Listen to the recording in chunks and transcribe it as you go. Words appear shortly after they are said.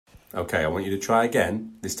Okay, I want you to try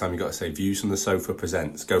again. This time you've got to say Views from the Sofa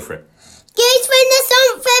presents. Go for it. Views from the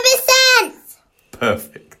Sofa presents.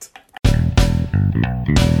 Perfect.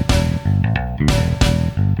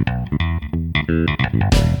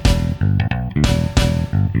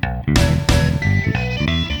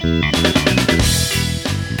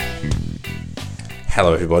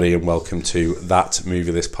 Hello everybody and welcome to That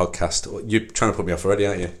Movie List podcast. You're trying to put me off already,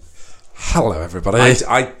 aren't you? Hello everybody.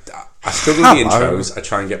 I struggle with the intros. I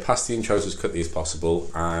try and get past the intros as quickly as possible,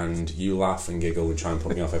 and you laugh and giggle and try and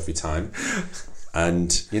put me off every time.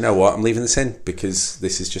 And you know what? I'm leaving this in because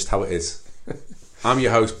this is just how it is. I'm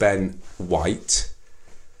your host, Ben White,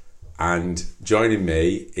 and joining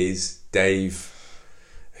me is Dave,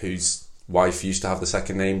 whose wife used to have the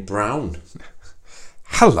second name Brown.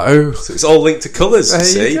 Hello. So it's all linked to colours, There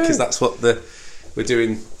see? you go. Because that's what we're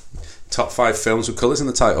doing. Top 5 films with colours in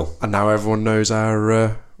the title. And now everyone knows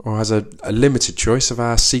our, or has a limited choice of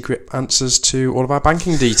our secret answers to all of our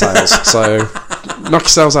banking details. So knock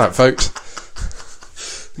yourselves out, folks.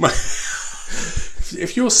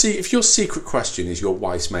 If your secret question is your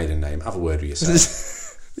wife's maiden name, have a word with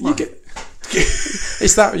yourself.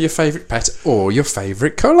 Is that your favourite pet or your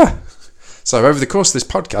favourite colour? So over the course of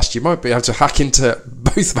this podcast, you might be able to hack into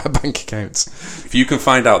both of our bank accounts. If you can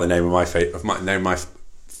find out the name of my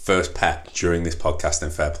first pet during this podcast, then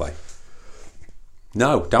fair play.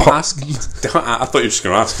 No, don't ask. I thought you were just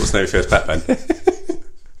going to ask what's the name of your first pet, Ben.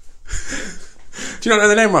 Do you not know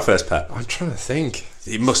the name of my first pet? I'm trying to think.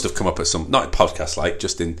 It must have come up at some, not a podcast, like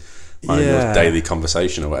just in my daily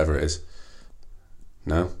conversation or whatever it is.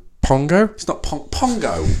 No? Pongo? It's not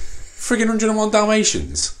Pongo. Friggin' 101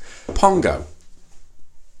 Dalmatians. Pongo.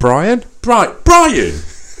 Brian? Brian!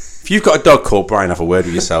 If you've got a dog called Brian, have a word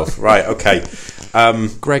with yourself. Right, okay.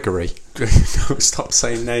 Gregory. No, stop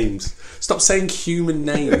saying names. Stop saying human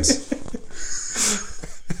names.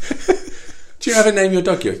 Do you ever name your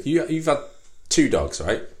dog? You've had 2 dogs,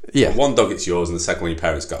 right? Yeah. Well, one dog it's yours and the second one your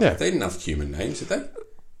parents got. Yeah. They didn't have human names, did they?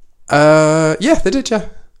 Yeah, they did, yeah.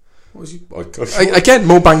 What was you? Oh, God. Again,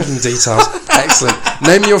 more banking details. Excellent.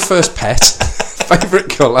 Name your first pet. Favourite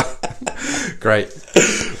colour. Great.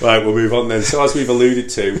 Right, we'll move on then. So as we've alluded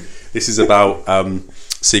to, this is about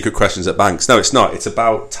secret questions at banks. No, it's not. It's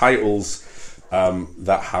about titles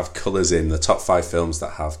that have colours in, the top 5 films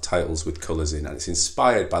that have titles with colours in, and it's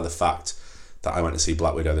inspired by the fact that I went to see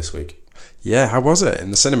Black Widow this week. Yeah, how was it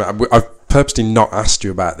in the cinema? I've purposely not asked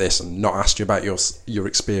you about this and not asked you about your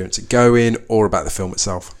experience at going or about the film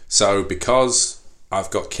itself. So because I've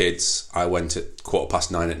got kids, I went at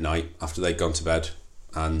 9:15 at night after they'd gone to bed,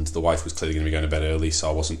 and the wife was clearly going to be going to bed early, so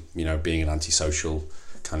I wasn't, being an antisocial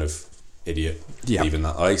kind of idiot leaving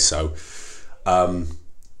that way. So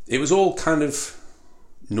it was all kind of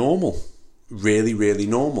normal, really, really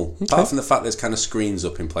normal. Okay. Apart from the fact there's kind of screens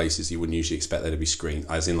up in places you wouldn't usually expect there to be screens,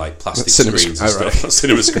 as in like plastic Cinema screens and right. stuff. Not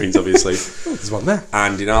cinema screens, obviously. There's one there.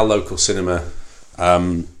 And in our local cinema,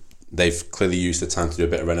 they've clearly used the time to do a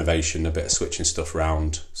bit of renovation, a bit of switching stuff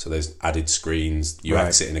around. So there's added screens. You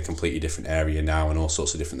exit in a completely different area now, and all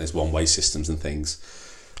sorts of different. There's one-way systems and things.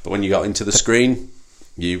 But when you got into the screen,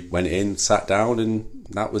 you went in, sat down, and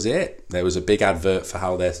that was it. There was a big advert for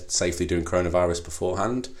how they're safely doing coronavirus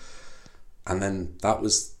beforehand, and then that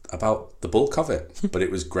was about the bulk of it. But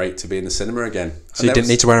it was great to be in the cinema again. So you didn't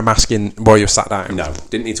need to wear a mask in while you sat down? No,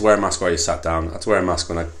 didn't need to wear a mask while you sat down. I had to wear a mask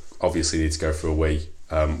when I obviously need to go for a wee.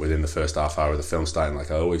 Within the first half hour of the film starting,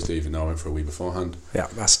 like I always do, even though I went for a wee beforehand. Yeah,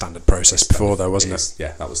 that's standard process before, though, wasn't it?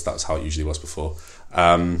 Yeah, that was how it usually was before.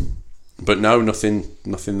 But no, nothing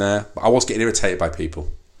there. But I was getting irritated by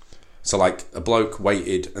people. So like a bloke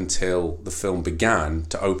waited until the film began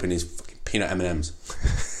to open his fucking peanut M&Ms.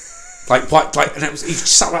 Like, and he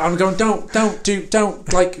just sat right down going,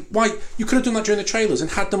 don't, like, why? You could have done that during the trailers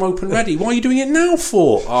and had them open ready. Why are you doing it now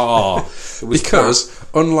for? Oh, because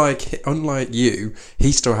unlike you,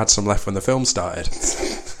 he still had some left when the film started.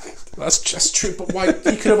 That's true, but why?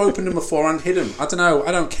 You could have opened them before and hid them. I don't know.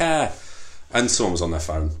 I don't care. And someone was on their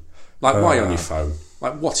phone. Like, why on your phone?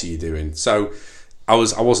 Like, what are you doing? So, I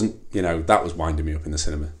wasn't. That was winding me up in the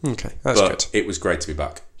cinema. Okay, that's good. It was great to be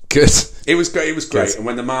back. Good. It was great. It was great. Good. And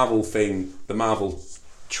when the Marvel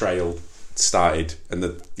trail started, and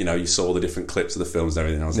you saw the different clips of the films and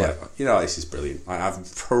everything, I was like, this is brilliant.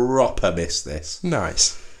 I've proper missed this.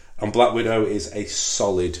 Nice. And Black Widow is a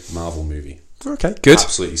solid Marvel movie. Okay, good.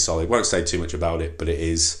 Absolutely solid. Won't say too much about it, but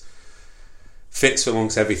it fits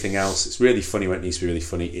amongst everything else. It's really funny when it needs to be really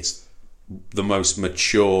funny. It's the most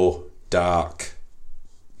mature, dark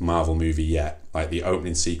Marvel movie yet. Like, the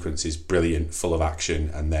opening sequence is brilliant, full of action,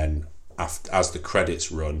 and then as the credits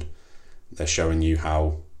run, they're showing you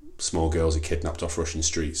how small girls are kidnapped off Russian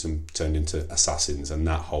streets and turned into assassins, and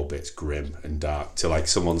that whole bit's grim and dark. To like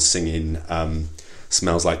someone singing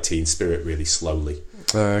 "Smells Like Teen Spirit" really slowly.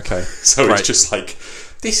 Okay. So Great. it's just like,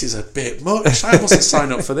 this is a bit much. I wasn't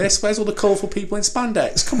signed up for this. Where's all the colourful people in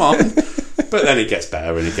spandex? Come on. But then it gets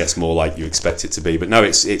better and it gets more like you expect it to be. But no,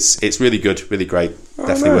 it's really good, really great.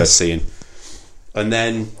 Definitely worth seeing. And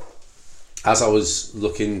then, as I was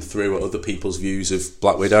looking through at other people's views of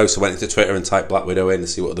Black Widow, so I went into Twitter and typed Black Widow in to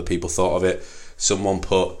see what other people thought of it. Someone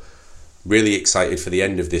put, really excited for the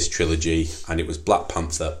end of this trilogy, and it was Black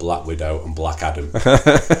Panther, Black Widow and Black Adam.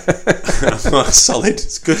 I'm like, solid,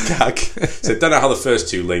 it's a good gag. So I don't know how the first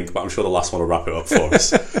two link, but I'm sure the last one will wrap it up for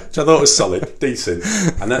us, which I thought was solid, decent.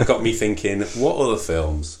 And that got me thinking, what other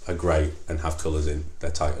films are great and have colours in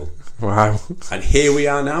their title? Wow. And here we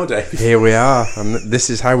are now, Dave. Here we are, and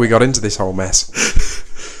this is how we got into this whole mess.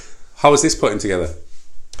 How was this putting together?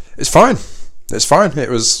 It's fine. It's fine. It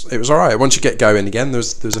was all right. Once you get going again,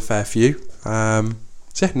 there's a fair few. So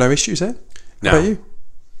yeah, no issues here. How about you?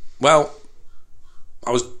 Well,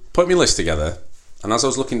 I was putting my list together, and as I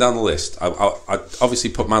was looking down the list, I obviously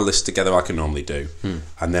put my list together like I normally do,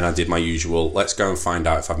 and then I did my usual, let's go and find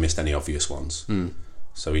out if I've missed any obvious ones.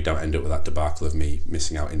 So we don't end up with that debacle of me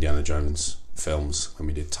missing out Indiana Jones films when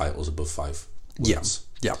we did titles above 5 words.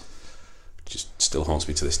 Yeah. Just still haunts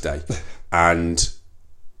me to this day. And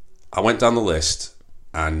I went down the list,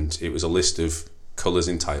 and it was a list of colours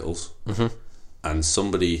in titles, and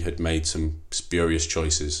somebody had made some spurious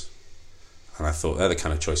choices, and I thought, they're the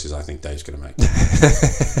kind of choices I think Dave's going to make.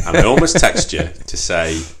 And I almost text you to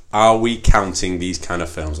say, are we counting these kind of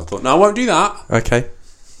films? I thought, no, I won't do that. Okay.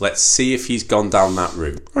 Let's see if he's gone down that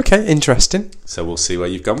route. Okay, interesting. So we'll see where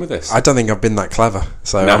you've gone with this. I don't think I've been that clever,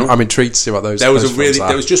 so No. I'm intrigued to see what those. There was those films are.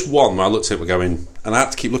 there was just one where I looked at it going, and I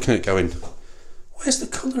had to keep looking at it going, where's the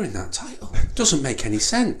colour in that title? It doesn't make any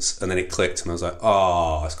sense. And then it clicked, and I was like,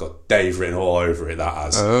 oh, it's got Dave written all over it, that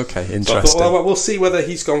has. Okay, interesting. So I thought, well, we'll see whether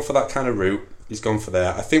he's gone for that kind of route. He's gone for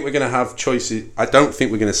there. I think we're going to have choices. I don't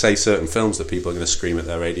think we're going to say certain films that people are going to scream at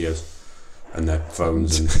their radios and their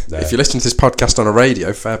phones. And their... If you listen to this podcast on a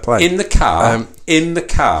radio, fair play. In the car,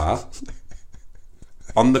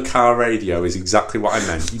 on the car radio is exactly what I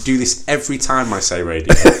meant. You do this every time I say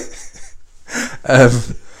radio.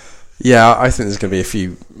 Yeah, I think there's going to be a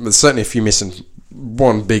few. There's certainly a few missing.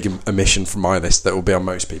 One big omission from my list that will be on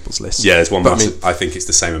most people's lists. Yeah, there's one. But Massive, I think it's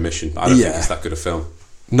the same omission. But I don't think it's that good a film.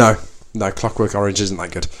 No, Clockwork Orange isn't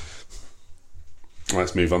that good.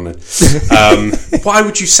 Let's move on then. Why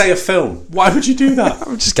would you say a film? Why would you do that?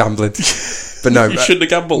 I'm just gambling. But no, you shouldn't have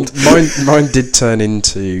gambled. Mine did turn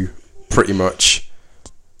into pretty much.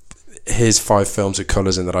 Here's 5 films with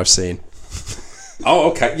colours in that I've seen.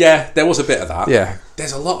 Oh, okay. Yeah, there was a bit of that. Yeah.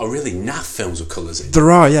 There's a lot of really naff films with colours in.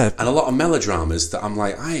 There are, yeah. And a lot of melodramas that I'm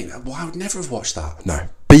like, I would never have watched that. No.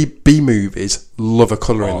 B movies love a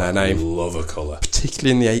colour in their name. Love a colour.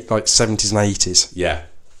 Particularly in the 70s and 80s. Yeah.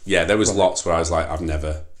 Yeah, there was lots where I was like, I've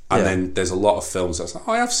never... And then there's a lot of films that's like,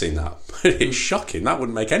 oh, I have seen that. But it's shocking. That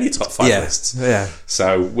wouldn't make any top 5 lists. Yeah.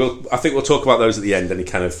 So I think we'll talk about those at the end, any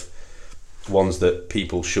kind of ones that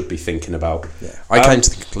people should be thinking about. Yeah. I came to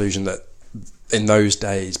the conclusion that in those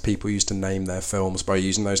days, people used to name their films by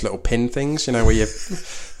using those little pin things, you know, where you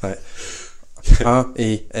like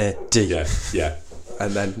R-E-D. Yeah.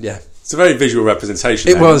 And then, it's a very visual representation.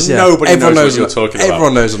 It was, yeah. Nobody knows what you're talking about.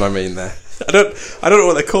 Everyone knows what I mean there. I don't know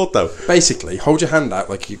what they're called though. Basically, hold your hand out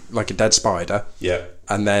like a dead spider. Yeah.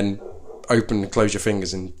 And then open and close your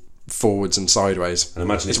fingers in forwards and sideways. And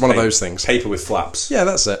imagine it's one of those things. Paper with flaps. Yeah,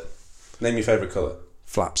 that's it. Name your favourite colour.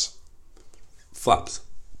 Flaps. Flaps.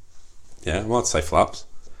 Yeah, well, I'd say flaps.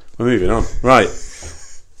 We're moving on. Right.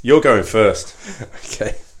 You're going first.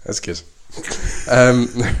 Okay, that's good.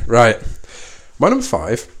 Right. My number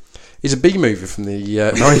 5 is a B movie from the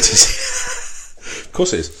 90s. Of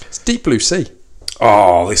course it is. It's Deep Blue Sea.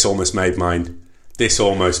 Oh, this almost made mine. It's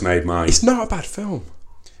not a bad film.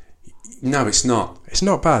 No, it's not. It's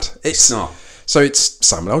not bad. It's not. So it's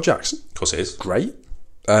Samuel L. Jackson. Of course it is. Great.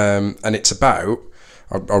 And it's about...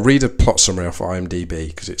 I'll read a plot summary off IMDb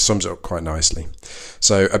because it sums it up quite nicely.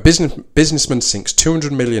 So, a businessman sinks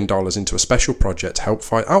 $200 million into a special project to help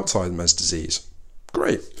fight Alzheimer's disease.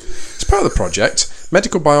 Great. As part of the project,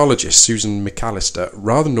 medical biologist Susan McAllister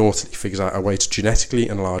rather naughtily figures out a way to genetically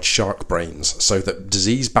enlarge shark brains so that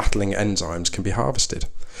disease-battling enzymes can be harvested.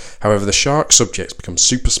 However, the shark subjects become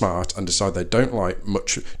super smart and decide they don't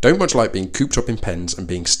much like being cooped up in pens and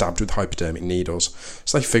being stabbed with hypodermic needles,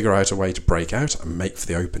 so they figure out a way to break out and make for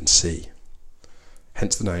the open sea.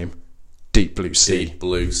 Hence the name, Deep Blue Sea. Deep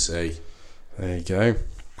Blue Sea. There you go.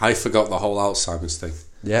 I forgot the whole Alzheimer's thing.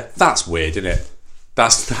 Yeah. That's weird, isn't it?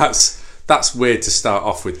 That's weird to start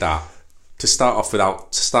off with that. To start off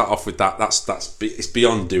with that, it's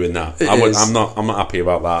beyond doing that. I'm not happy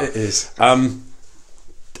about that. It is.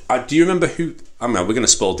 Do you remember who? I mean, we're going to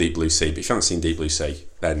spoil Deep Blue Sea, but if you haven't seen Deep Blue Sea,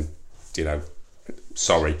 then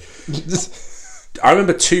sorry. I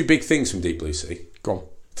remember 2 big things from Deep Blue Sea. Go on.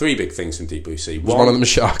 3 big things from Deep Blue Sea. One of them a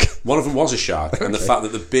shark. One of them was a shark, and the fact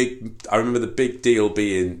that I remember the big deal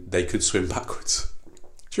being they could swim backwards.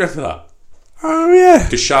 Do you remember that? Oh yeah.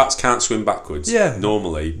 Because sharks can't swim backwards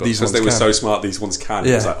normally, but because they were so smart, these ones can.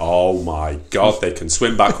 Yeah. It was like, oh my god, they can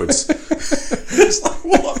swim backwards. It's like,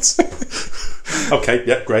 what? Okay,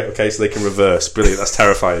 yeah, great. Okay, so they can reverse. Brilliant. That's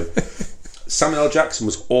terrifying. Samuel L. Jackson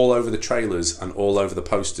was all over the trailers and all over the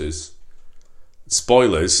posters.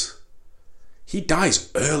 Spoilers. He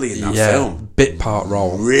dies early in that film. Bit part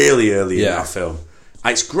role. Really early in that film.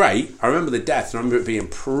 And it's great. I remember the death, and I remember it being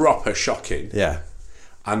proper shocking. Yeah.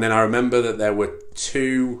 And then I remember that there were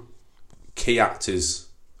 2 key actors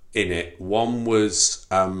in it. One was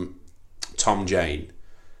Tom Jane,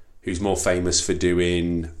 who's more famous for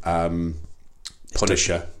doing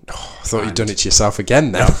Punisher. I thought you'd done it to yourself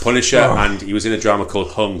again now. Punisher, and he was in a drama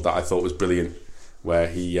called Hung that I thought was brilliant, where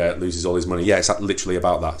he loses all his money. Yeah, it's literally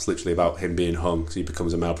about that. It's literally about him being hung, so he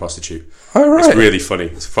becomes a male prostitute. Oh, right. It's really funny.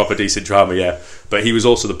 It's a proper decent drama, yeah. But he was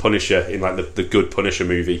also the Punisher in like the good Punisher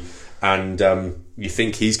movie. And you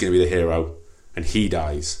think he's going to be the hero, and he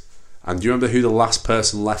dies. And do you remember who the last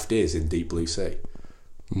person left is in Deep Blue Sea?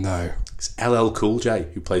 No. It's LL Cool J,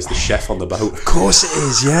 who plays the chef on the boat. Of course it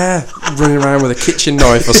is, yeah. Running around with a kitchen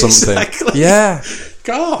knife or something. Exactly. Yeah.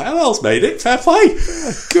 God, LL's made it. Fair play.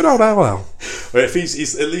 Yeah, good old LL. Well, if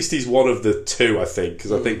he's at least he's one of the 2, I think,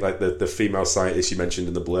 because I think like the female scientist you mentioned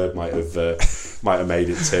in the blurb might have made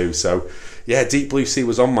it too. So yeah, Deep Blue Sea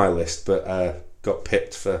was on my list, but got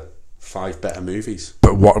pipped for 5 better movies.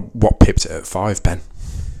 But what pipped it at 5, Ben?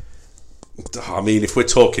 I mean, if we're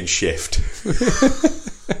talking Shift,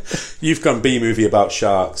 you've gone B movie about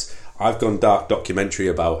sharks. I've gone dark documentary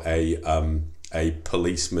about a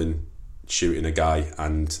policeman shooting a guy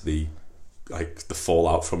and the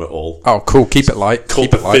fallout from it all. Oh, cool! Keep it light. Called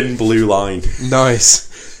The Thin Blue Line.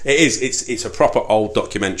 Nice. It is. It's a proper old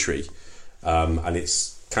documentary, and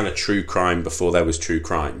it's kind of true crime before there was true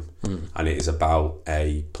crime, and it is about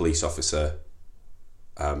a police officer.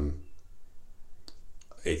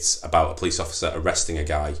 It's about a police officer arresting a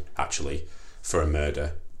guy actually for a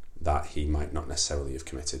murder that he might not necessarily have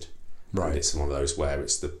committed. Right. And it's one of those where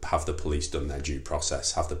it's have the police done their due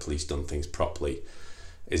process? Have the police done things properly?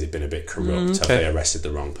 Is it been a bit corrupt? Have they arrested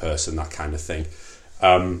the wrong person? That kind of thing.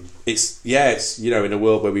 It's in a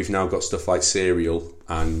world where we've now got stuff like Serial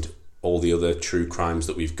and all the other true crimes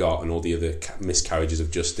that we've got and all the other miscarriages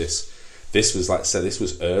of justice. This was, like I said, this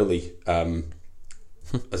was early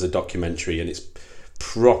as a documentary, and it's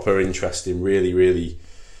proper interesting, really, really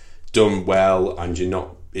done well, and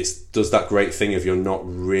it does that great thing of you're not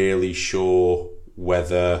really sure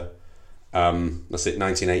whether that's it,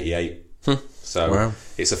 1988. So wow.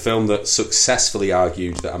 It's a film that successfully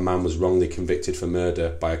argued that a man was wrongly convicted for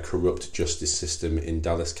murder by a corrupt justice system in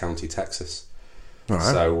Dallas County, Texas. Right.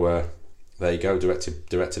 So there you go,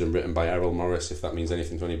 directed and written by Errol Morris, if that means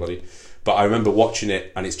anything to anybody. But I remember watching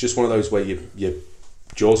it, and it's just one of those where your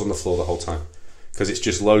jaw's on the floor the whole time, because it's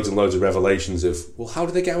just loads and loads of revelations of, well, how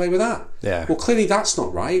did they get away with that? Yeah. Well, clearly that's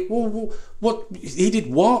not right. Well, what he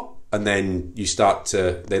did what? And then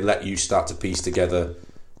they let you start to piece together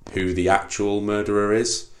who the actual murderer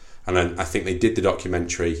is. And then I think they did the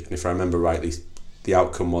documentary, and if I remember rightly, the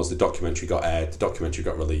outcome was the documentary got aired, the documentary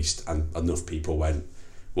got released, and enough people went,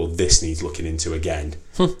 well, this needs looking into again.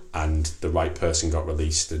 And the right person got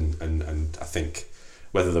released, and I think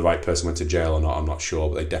whether the right person went to jail or not, I'm not sure,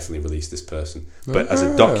 but they definitely released this person. But as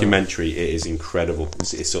a documentary, it is incredible.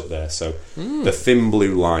 It's up there. So The Thin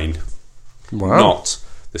Blue Line, not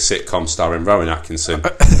the sitcom starring Rowan Atkinson,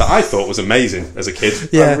 that I thought was amazing as a kid.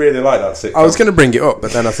 Yeah. I really like that sitcom. I was going to bring it up,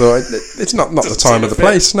 but then I thought it's not the time or the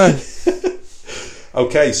place. No.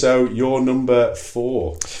 Okay, so your number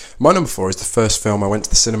 4. My number 4 is the first film I went to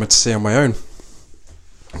the cinema to see on my own.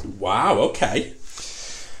 Wow. Okay.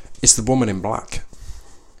 It's The Woman in Black.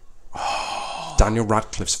 Daniel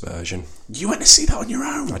Radcliffe's version. You went to see that on your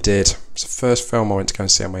own? I did. It's the first film I went to go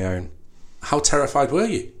and see on my own. How terrified were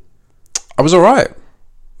you? I was alright.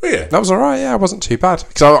 Were you? That was alright, yeah, I wasn't too bad.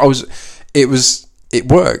 Because it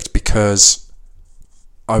worked because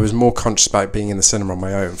I was more conscious about being in the cinema on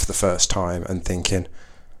my own for the first time and thinking,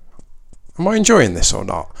 am I enjoying this or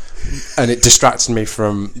not? And it distracted me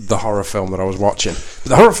from the horror film that I was watching. But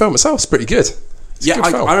the horror film itself is pretty good. It's a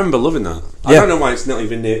good film. I remember loving that. I Yeah. don't know why it's not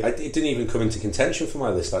even near. It didn't even come into contention for my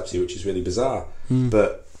list actually, which is really bizarre.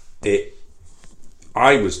 But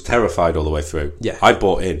I was terrified all the way through. Yeah. I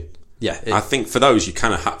bought in. Yeah, I think for those you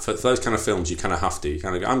kind of for those kind of films you kind of have to. You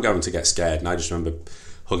kind of I'm going to get scared, and I just remember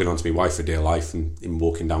hugging onto my wife for dear life and in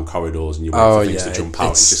walking down corridors and you wait for things to jump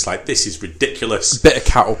out. It's just like, this is ridiculous. Bit of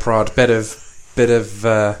cattle prod, bit of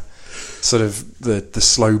sort of the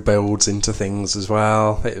slow builds into things as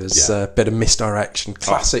well. It was a bit of misdirection.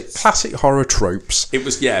 Classic horror tropes. It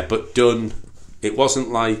was, but done. It wasn't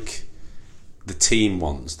like the teen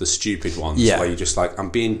ones, the stupid ones, where you're just like, I'm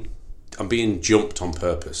being jumped on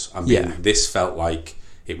purpose. This felt like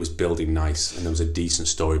it was building nice, and there was a decent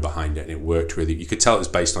story behind it, and it worked really. You could tell it was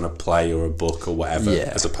based on a play or a book or whatever,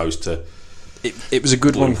 as opposed to it was a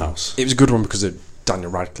good one. Blumhouse. It was a good one because of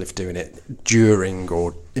Daniel Radcliffe doing it during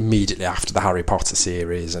or immediately after the Harry Potter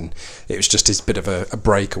series, and it was just his bit of a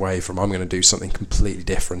breakaway from I'm going to do something completely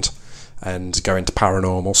different and go into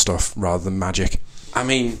paranormal stuff rather than magic. I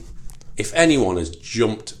mean, if anyone has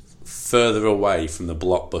jumped further away from the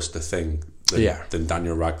blockbuster thing than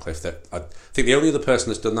Daniel Radcliffe, that I think the only other person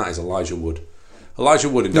that's done that is Elijah Wood. Elijah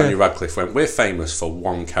Wood and Daniel Radcliffe went, we're famous for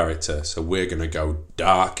one character, so we're going to go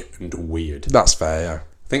dark and weird. That's fair, yeah.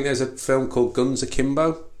 I think there's a film called Guns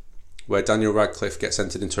Akimbo where Daniel Radcliffe gets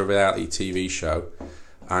entered into a reality TV show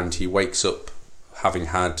and he wakes up having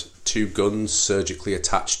had 2 guns surgically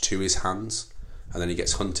attached to his hands, and then he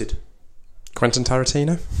gets hunted. Quentin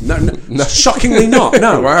Tarantino? No, shockingly not.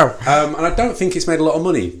 No. Wow. And I don't think it's made a lot of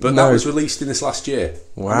money, but that was released in this last year.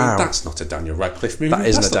 Wow. I mean, that's not a Daniel Radcliffe movie. That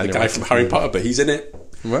isn't that's a not Daniel the guy Radcliffe from Harry movie. Potter, but he's in it.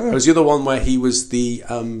 Wow. There was the other one where he was the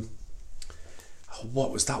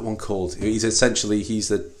what was that one called? He's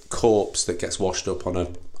the corpse that gets washed up on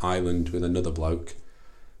an island with another bloke.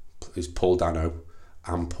 Who's Paul Dano,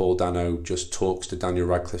 and Paul Dano just talks to Daniel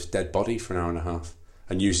Radcliffe's dead body for an hour and a half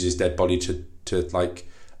and uses his dead body to like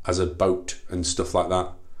as a boat and stuff like that.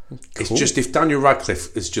 Cool. It's just, if Daniel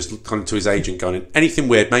Radcliffe is just gone to his agent going, anything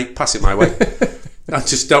weird, mate, pass it my way. I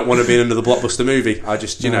just don't want to be in another blockbuster movie. I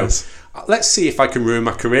just, let's see if I can ruin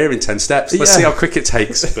my career in 10 steps. Let's see how quick it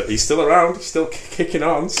takes. But he's still around. He's still kicking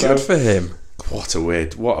on. So. Good for him. What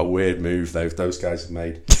a weird move those guys have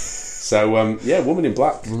made. So, Woman in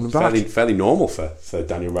Black. Fairly normal for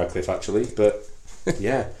Daniel Radcliffe, actually. But,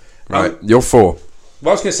 yeah. Right, you're 4. Well,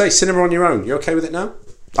 I was going to say, Cinema on Your Own. You okay with it now?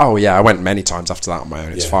 Oh, yeah, I went many times after that on my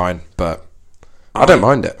own. It's fine, but I don't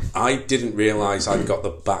mind it. I didn't realise I'd got the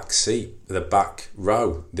back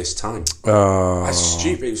row this time. Oh, that's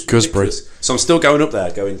stupid. It was Gooseberry. ridiculous. So I'm still going up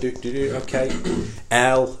there, going okay,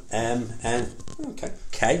 L M N, okay,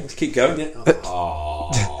 K. Let's keep going. Yeah.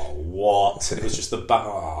 Oh, what? It was just the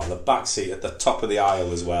back seat at the top of the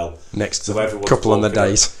aisle as well. Next to so a couple on the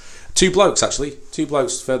date. 2 blokes actually, 2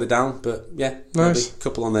 blokes further down, but yeah, nice. Maybe.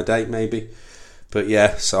 Couple on their date maybe. But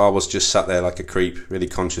yeah, so I was just sat there like a creep, really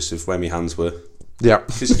conscious of where my hands were. Yeah,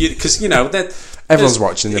 because everyone's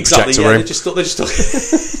watching the projector room. They just thought.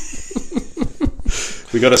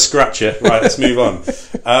 We got a scratcher. Right, let's move on.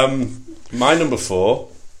 My number 4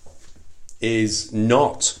 is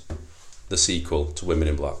not the sequel to Women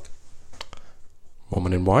in Black.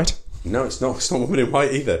 Woman in White? No, it's not. It's not Woman in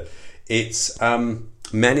White either. It's Men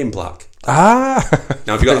in Black. Ah,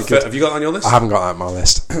 now have you got that on your list? I haven't got that on my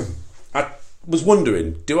list. I was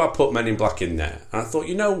wondering, do I put Men in Black in there? And I thought,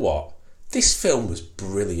 you know what? This film was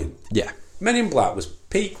brilliant. Yeah. Men in Black was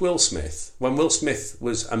peak Will Smith, when Will Smith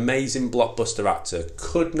was amazing blockbuster actor,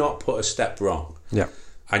 could not put a step wrong. Yeah.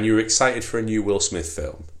 And you were excited for a new Will Smith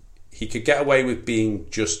film. He could get away with being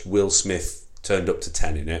just Will Smith turned up to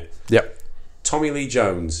 10 in it. Yep. Tommy Lee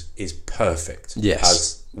Jones is perfect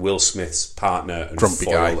as Will Smith's partner and grumpy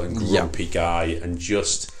foil guy. and grumpy guy, and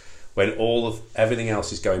just when everything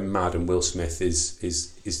else is going mad and Will Smith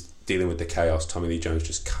is dealing with the chaos, Tommy Lee Jones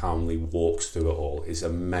just calmly walks through it all. Is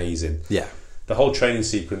amazing. Yeah. The whole training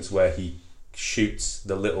sequence where he shoots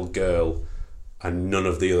the little girl and none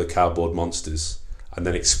of the other cardboard monsters, and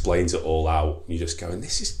then explains it all out. You're just going,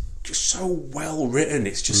 this is just so well written.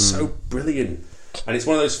 It's just so brilliant. And it's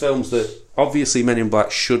one of those films that obviously Men in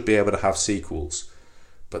Black should be able to have sequels,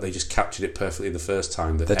 but they just captured it perfectly the first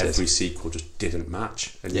time that every sequel just didn't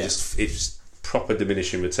match. And it's proper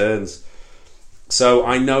diminishing returns. So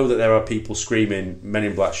I know that there are people screaming Men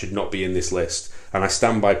in Black should not be in this list, and I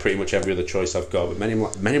stand by pretty much every other choice I've got, but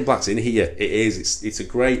Men in Black's in here. It is. It's a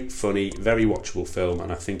great, funny, very watchable film,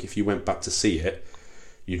 and I think if you went back to see it,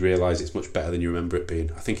 you'd realise it's much better than you remember it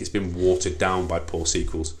being. I think it's been watered down by poor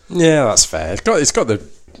sequels. Yeah, that's fair.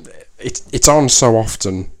 It's on so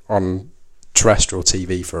often on terrestrial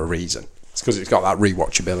TV for a reason. It's because it's got that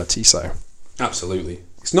rewatchability. So absolutely.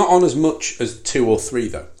 It's not on as much as 2 or 3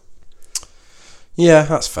 though. Yeah,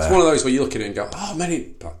 that's fair. It's one of those where you look at it and go, "Oh, Men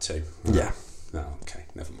in Black 2." Yeah. No, okay,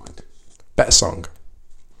 never mind. Better song.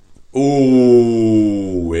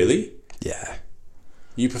 Ooh, really? Yeah.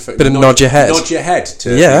 You prefer Bit of Nod Your Head. Nod Your Head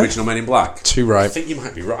to Yeah. the original Men in Black. Too right. I think you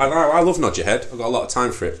might be right. I love Nod Your Head. I've got a lot of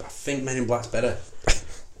time for it. But I think Men in Black's better.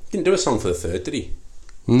 He didn't do a song for the third, did he?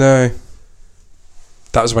 No.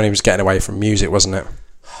 That was when he was getting away from music, wasn't it?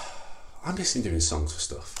 I miss him doing songs for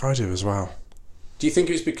stuff. I do as well. Do you think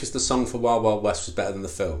it was because the song for Wild Wild West was better than the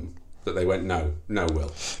film that they went, no,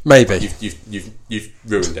 Will? Maybe. You've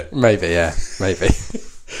ruined it. Maybe, yeah. Maybe.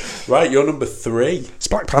 Right, you're number 3. It's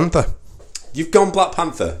Black Panther. You've gone Black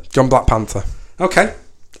Panther. John Black Panther. Okay.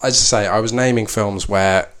 As I say, I was naming films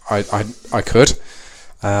where I could.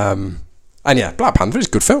 And yeah, Black Panther is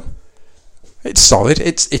a good film. It's solid.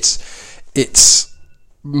 It's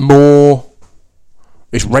more...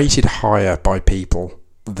 It's rated higher by people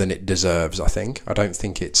than it deserves, I think. I don't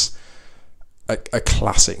think it's a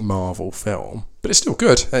classic Marvel film, but it's still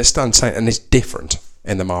good. It stands out, and it's different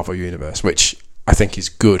in the Marvel universe, which I think is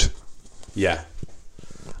good. Yeah.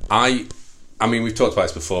 I mean, we've talked about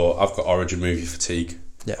this before. I've got origin movie fatigue.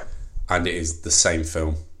 Yeah. And it is the same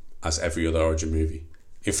film as every other origin movie.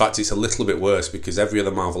 In fact, it's a little bit worse because every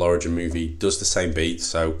other Marvel origin movie does the same beat.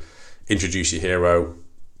 So, introduce your hero.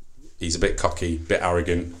 He's a bit cocky, bit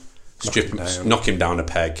arrogant. Knock him down a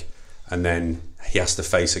peg. And then he has to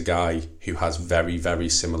face a guy who has very, very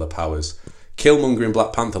similar powers. Killmonger in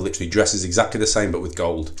Black Panther literally dresses exactly the same but with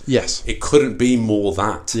gold. Yes. It couldn't be more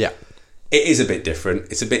that. Yeah. It is a bit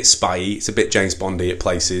different. It's a bit spy-y. It's a bit James Bondy at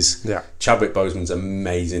places. Yeah. Chadwick Boseman's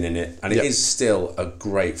amazing in it. And it is still a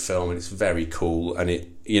great film and it's very cool. And it,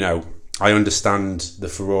 I understand the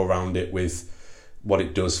furore around it with what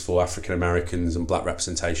it does for African Americans and black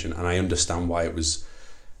representation. And I understand why it was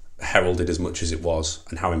heralded as much as it was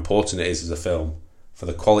and how important it is as a film. For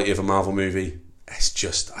the quality of a Marvel movie, I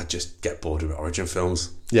just get bored of origin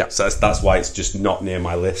films. Yeah. So that's why it's just not near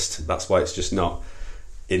my list. That's why it's just not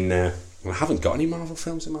in there. I haven't got any Marvel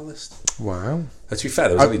films in my list. Wow. To be fair,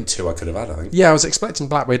 there was only 2 I could have had, I think. Yeah, I was expecting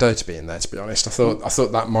Black Widow to be in there, to be honest. I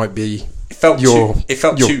thought that might be It felt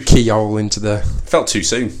too keyhole into the... It felt too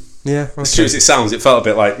soon. Yeah. Okay. As true as it sounds, it felt a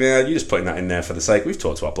bit like, yeah, you're just putting that in there for the sake. We've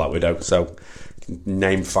talked about Black Widow, so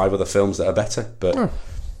name 5 other films that are better. But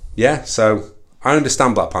yeah, so I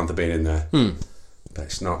understand Black Panther being in there, but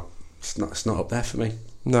it's not up there for me.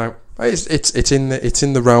 No, it's in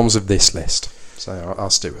the realms of this list, so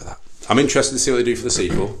I'll stick with that. I'm interested to see what they do for the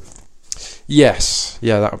sequel. Yes,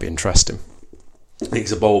 yeah, that would be interesting. I think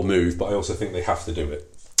it's a bold move, but I also think they have to do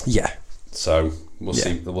it. Yeah. So we'll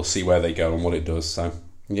see. We'll see where they go and what it does. So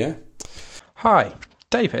yeah. Hi,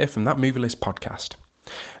 Dave here from That Movie List podcast.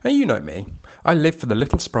 And you know me, I live for the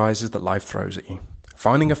little surprises that life throws at you.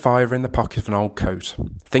 Finding a fiver in the pocket of an old coat,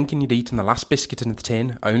 thinking you'd eaten the last biscuit in the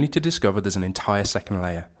tin, only to discover there's an entire second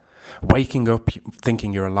layer. Waking up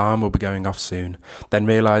thinking your alarm will be going off soon, then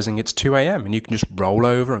realising it's 2 a.m. and you can just roll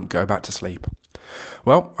over and go back to sleep.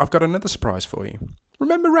 Well, I've got another surprise for you.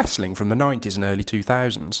 Remember wrestling from the 90s and early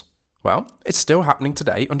 2000s? Well, it's still happening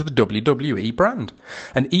today under the WWE brand.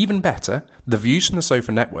 And even better, the Views from the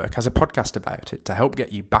Sofa Network has a podcast about it to help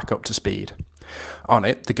get you back up to speed. On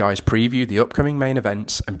it, the guys preview the upcoming main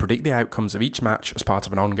events and predict the outcomes of each match as part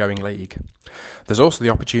of an ongoing league. There's also the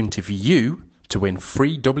opportunity for you to win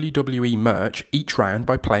free WWE merch each round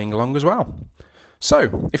by playing along as well.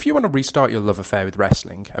 So, if you want to restart your love affair with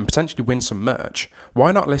wrestling and potentially win some merch,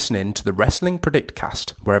 why not listen in to the Wrestling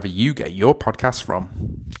Predictcast wherever you get your podcasts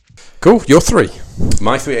from? Cool, you're 3.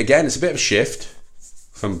 My 3 again. It's a bit of a shift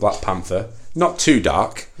from Black Panther. Not too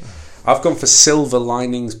dark. I've gone for Silver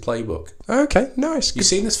Linings Playbook. Okay, nice. You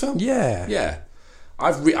seen this film? Yeah. Yeah.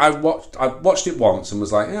 I watched it once and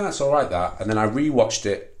was like, yeah, that's all right, that. And then I rewatched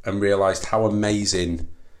it and realised how amazing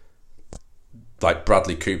like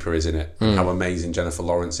Bradley Cooper is in it, and how amazing Jennifer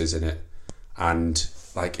Lawrence is in it, and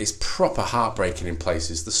like it's proper heartbreaking in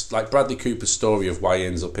places. Like Bradley Cooper's story of why he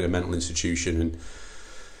ends up in a mental institution,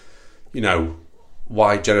 and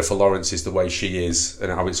why Jennifer Lawrence is the way she is,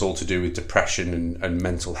 and how it's all to do with depression and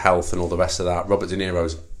mental health and all the rest of that. Robert De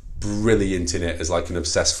Niro's brilliant in it as like an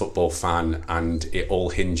obsessed football fan, and it all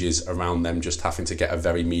hinges around them just having to get a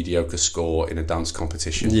very mediocre score in a dance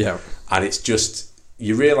competition. Yeah. And it's just,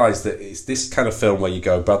 you realise that it's this kind of film where you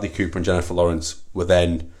go, Bradley Cooper and Jennifer Lawrence were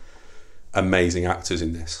then amazing actors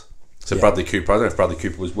in this. So Bradley Cooper, I don't know if Bradley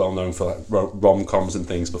Cooper was well known for like rom-coms and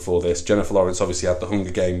things before this. Jennifer Lawrence obviously had The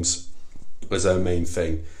Hunger Games as her main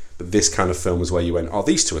thing. But this kind of film was where you went, oh,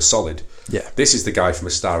 these two are solid. Yeah. This is the guy from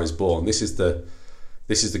A Star Is Born. This is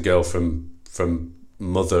the girl from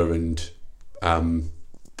Mother and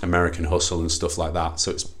American Hustle and stuff like that.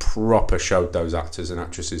 So it's proper showed those actors and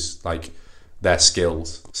actresses like their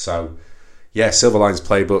skills. So yeah, Silver Linings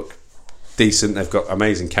Playbook, decent. They've got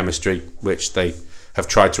amazing chemistry, which they have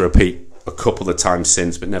tried to repeat a couple of times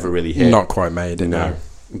since, but never really hit. Not quite made it. No.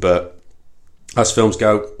 But as films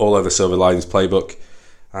go, all over Silver Linings Playbook,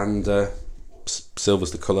 and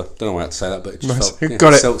silver's the colour. Don't know why I had to say that, but it just felt,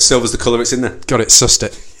 got it. Silver's the colour. It's in there. Got it. Sussed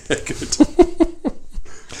it. Good.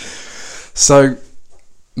 So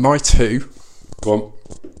my 2 Go on.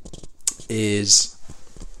 is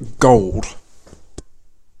Gold.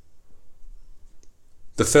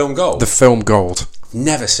 The film Gold. The film Gold.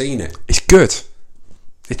 Never seen it. It's good.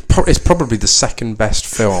 It's probably the second best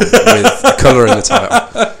film with colour in the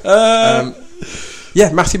title.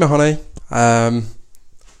 Yeah, Matthew McConaughey.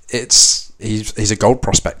 He's a gold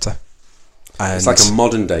prospector. And It's like a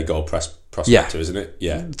modern day gold prospector, isn't it?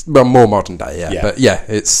 Yeah. Well, more modern day, yeah. Yeah. But yeah,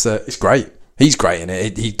 it's great. He's great in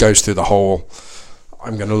it. He goes through the whole,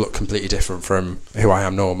 I'm going to look completely different from who I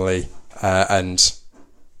am normally, and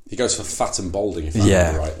He goes for fat and balding, if I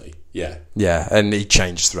remember rightly. Yeah. yeah, and he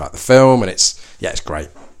changes throughout the film, and it's great.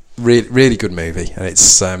 Really, really good movie, and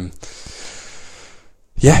it's under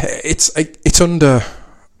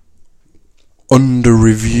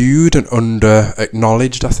reviewed and under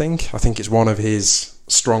acknowledged. I think it's one of his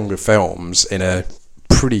stronger films in a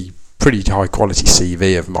pretty high quality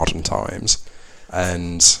CV of modern times,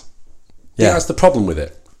 and Yeah, that's the problem with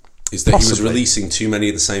it, is that he was Possibly. releasing too many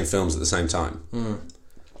of the same films at the same time.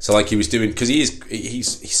 So like he was doing, because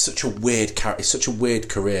he's such a weird character, such a weird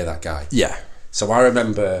career, that guy. yeah. So I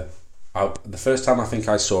remember the first time I think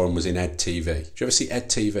I saw him was in Ed TV. Did you ever see Ed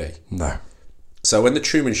TV? No. So when the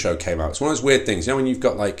Truman Show came out, it's one of those weird things. You know when you've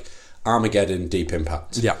got like Armageddon, Deep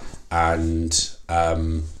Impact, Yeah. and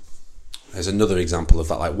there's another example of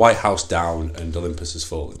that, like White House Down and Olympus Has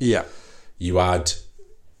Fallen. Yeah. You had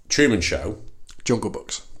Truman Show. Jungle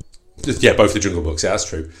Books. Yeah, both the Jungle Books. Yeah, that's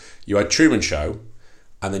true. You had Truman Show,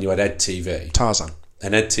 and then you had Ed TV. Tarzan.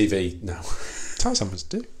 And Ed TV, no. Tarzan was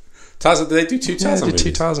due. Tarzan, did they do two Yeah, Tarzan they did 2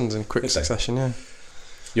 movies? Tarzans in quick Did they? succession. Yeah.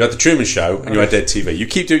 You had the Truman Show and you had Ed TV. You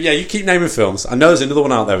keep naming films. I know there's another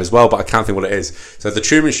one out there as well, but I can't think what it is. So the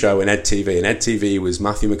Truman Show and Ed TV, and Ed TV was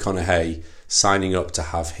Matthew McConaughey signing up to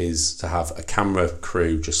have a camera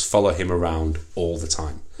crew just follow him around all the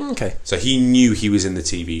time. Okay. So he knew he was in the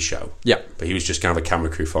TV show. Yeah. But he was just going to have a camera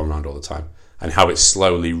crew following around all the time. And how it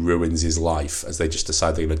slowly ruins his life as they just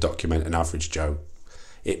decide they're going to document an average Joe.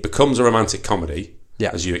 It becomes a romantic comedy,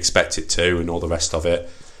 as you expect it to, and all the rest of it.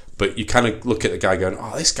 But you kind of look at the guy going,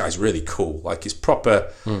 oh, this guy's really cool. Like, he's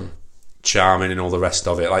proper charming and all the rest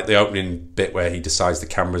of it. Like the opening bit where he decides the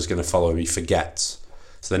camera's going to follow him, he forgets.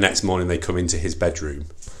 So the next morning they come into his bedroom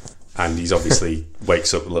and he's obviously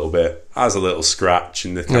wakes up a little bit, has a little scratch,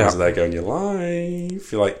 and the cameras are there going, you're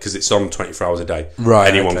live. You're like, because it's on 24 hours a day. Right.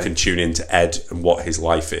 Anyone can tune in to Ed and what his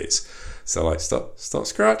life is. So like, stop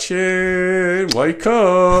scratching, wake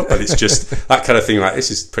up. And it's just that kind of thing. Like,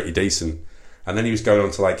 this is pretty decent. And then he was going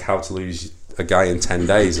on to like how to lose a guy in 10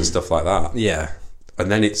 days and stuff like that. Yeah.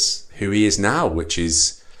 And then it's who he is now, which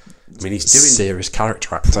is, I mean, he's doing serious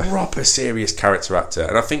character actor. proper serious character actor.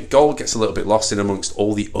 And I think Gold gets a little bit lost in amongst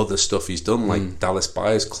all the other stuff he's done, like Dallas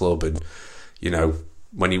Buyers Club, and you know,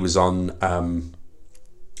 when he was on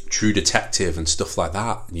True Detective and stuff like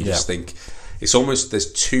that. And you just think it's almost,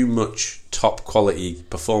 there's too much top quality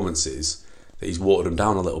performances that he's watered them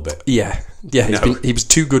down a little bit. Yeah. He was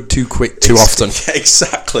too good, too quick, too often. Yeah,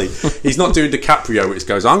 exactly. He's not doing DiCaprio, which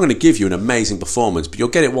goes, I'm going to give you an amazing performance, but you'll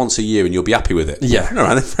get it once a year and you'll be happy with it. Yeah. All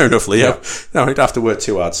right, fair enough, Leo. No, you don't have to work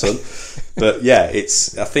too hard, son. But yeah,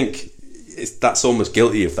 I think that's almost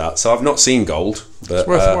guilty of that. So I've not seen Gold, but It's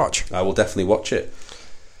worth a watch. I will definitely watch it.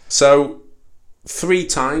 So 3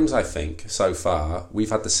 times, I think, so far,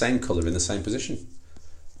 we've had the same colour in the same position.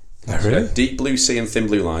 Oh, really? So Deep Blue Sea and Thin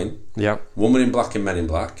Blue Line. Yeah. Woman in Black and Men in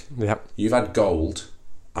Black. Yeah. You've had Gold.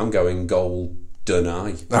 I'm going Golden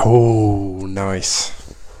Eye. Oh,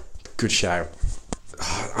 nice. Good shout.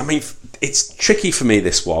 I mean, it's tricky for me,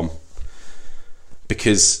 this one,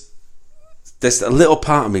 because there's a little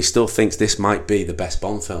part of me still thinks this might be the best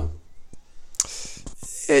Bond film.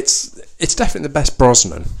 It's definitely the best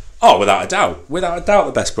Brosnan. Oh, without a doubt,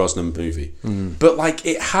 the best Brosnan movie. But like,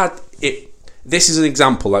 this is an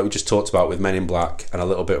example, like we just talked about with Men in Black and a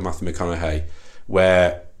little bit of Matthew McConaughey,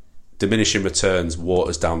 where diminishing returns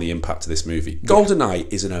waters down the impact of this movie.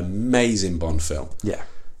 GoldenEye is an amazing Bond film. Yeah.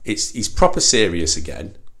 He's proper serious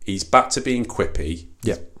again. He's back to being quippy.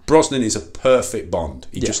 Yeah. Brosnan is a perfect Bond.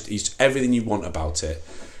 He's everything you want about it.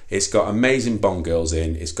 It's got amazing Bond girls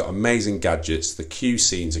in. It's got amazing gadgets. The Q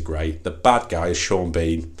scenes are great. The bad guy is Sean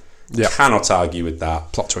Bean. Yep. Cannot argue with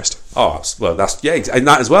that. Plot twist. Oh, well, and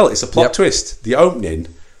that as well. It's a plot Yep. twist. The opening,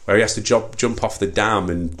 where he has to jump off the dam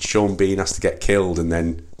and Sean Bean has to get killed, and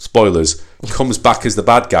then, spoilers, comes back as the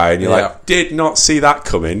bad guy, and you're Yeah. like, did not see that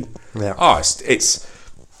coming. Yeah. Oh, it's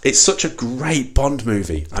such a great Bond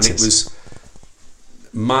movie, and it was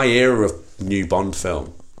my era of new Bond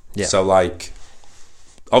film. Yeah. So, like,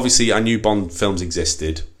 obviously I knew Bond films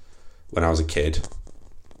existed when I was a kid.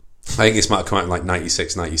 I think this might have come out in like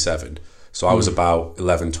 96, 97. So I was about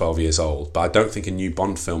 11, 12 years old. But I don't think a new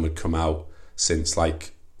Bond film had come out since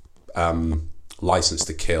like License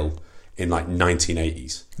to Kill in like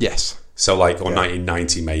 1980s. Yes. So like, or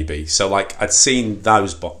 1990 maybe. So like, I'd seen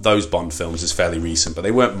those Bond films as fairly recent, but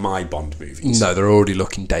they weren't my Bond movies. No, they're already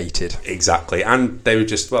looking dated. Exactly. And they were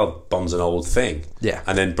just, well, Bond's an old thing. Yeah.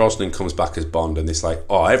 And then Brosnan comes back as Bond, and it's like,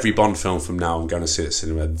 oh, every Bond film from now I'm going to see at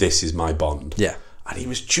cinema, this is my Bond. Yeah. And he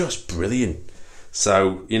was just brilliant.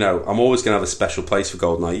 So, you know, I'm always going to have a special place for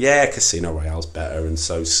GoldenEye. Yeah, Casino Royale's better, and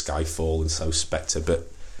so's Skyfall, and so's Spectre. But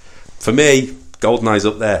for me, GoldenEye's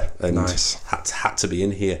up there, and Nice. had to be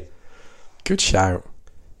in here. Good shout.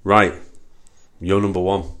 Right. Your number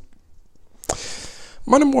one.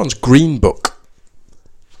 My number one's Green Book.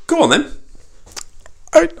 Go on then.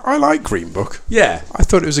 I like Green Book. Yeah. I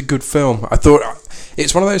thought it was a good film. I thought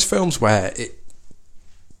it's one of those films where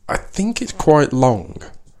I think it's quite long,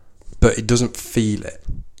 but it doesn't feel it.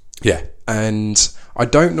 Yeah. And I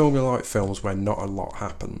don't normally like films where not a lot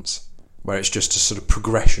happens, where it's just a sort of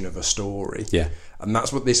progression of a story. Yeah. And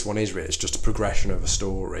that's what this one is, really. It's just a progression of a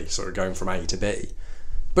story, sort of going from A to B.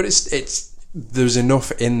 But there's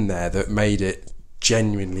enough in there that made it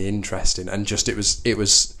genuinely interesting, and just it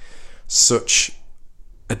was such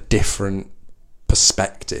a different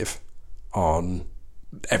perspective on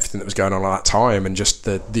everything that was going on at that time, and just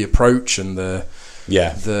the approach and the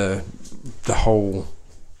whole.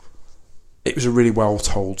 It was a really well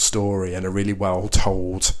told story and a really well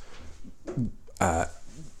told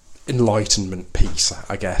enlightenment piece,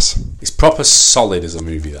 I guess. It's proper solid as a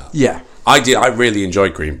movie, that. Yeah. I really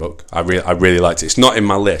enjoyed Green Book. I really liked it. It's not in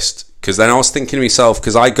my list, because then I was thinking to myself,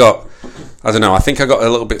 because I think I got a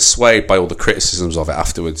little bit swayed by all the criticisms of it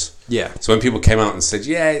afterwards. Yeah. So when people came out and said,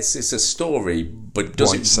 yeah, it's a story, but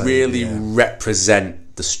does it really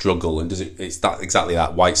represent the struggle, and it's that exactly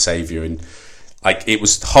that white saviour, and like it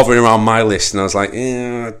was hovering around my list, and I was like,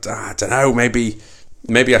 I don't know, maybe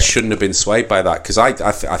I shouldn't have been swayed by that, because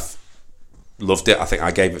I loved it. I think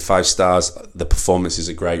I gave it 5 stars. The performances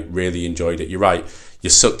are great. Really enjoyed it. You're right.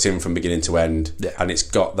 You're sucked in from beginning to end, and it's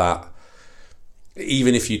got that.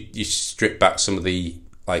 Even if you strip back some of the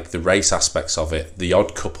race aspects of it, the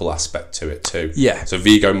odd couple aspect to it too. Yeah. So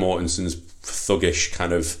Viggo Mortensen's thuggish,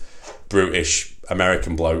 kind of brutish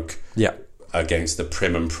American bloke, against the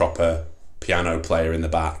prim and proper piano player in the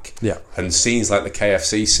back. Yeah. And scenes like the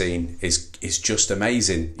KFC scene is just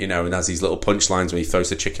amazing, you know, and has these little punchlines when he throws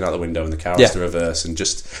the chicken out the window and the car has to reverse, and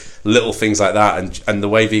just little things like that, and the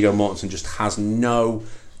way Viggo Mortensen just has no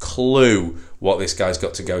clue what this guy's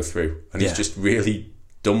got to go through, and he's just really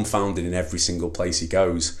dumbfounded in every single place he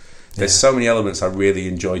goes. There's so many elements I really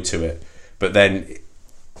enjoyed to it, but then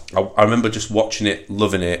I remember just watching it,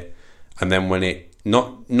 loving it, and then when it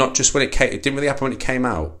not just when it came, it didn't really happen when it came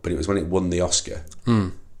out, but it was when it won the Oscar,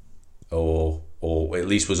 or at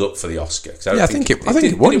least was up for the Oscar. I think it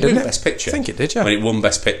won, didn't it? Best Picture. I think it did, yeah. When it won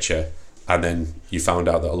Best Picture, and then you found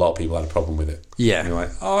out that a lot of people had a problem with it. Yeah. And you're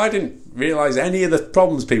like, oh, I didn't realise any of the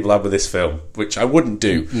problems people had with this film, which I wouldn't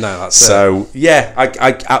do. No, that's so. Yeah,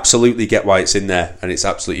 I absolutely get why it's in there, and it's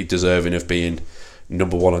absolutely deserving of being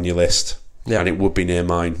number one on your list. Yeah. And it would be near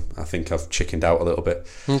mine. I think I've chickened out a little bit.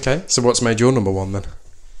 Okay, so what's made your number one then?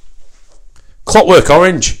 Clockwork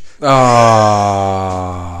Orange. It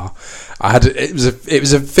was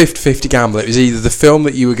a 50-50 gamble. It was either the film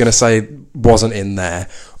that you were going to say wasn't in there,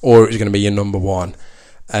 or it was going to be your number one.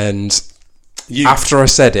 And after I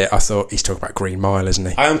said it, I thought, he's talking about Green Mile, isn't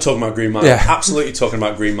he? I am talking about Green Mile. Yeah. Absolutely talking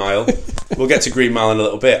about Green Mile. We'll get to Green Mile in a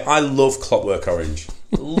little bit. I love Clockwork Orange.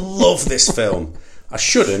 Love this film. I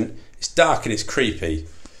shouldn't. It's dark and it's creepy.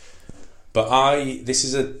 But I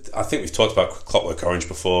think we've talked about Clockwork Orange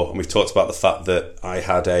before, and we've talked about the fact that I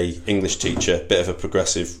had a English teacher, bit of a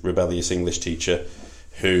progressive, rebellious English teacher,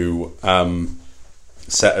 who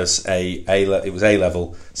set us it was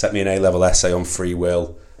A-level, set me an A-level essay on free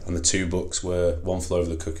will, and the 2 books were One Flew Over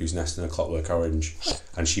the Cuckoo's Nest and A Clockwork Orange.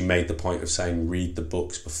 And she made the point of saying, read the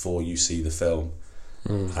books before you see the film.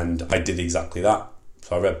 And I did exactly that.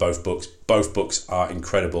 So I read both books. Both books are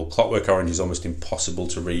incredible. Clockwork Orange is almost impossible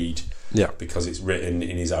to read, because it's written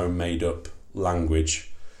in his own made-up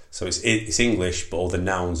language. So it's English, but all the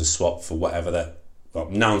nouns are swapped for whatever well,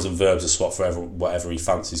 nouns and verbs are swapped for whatever he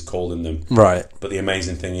fancies calling them. Right. But the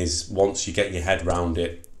amazing thing is, once you get your head round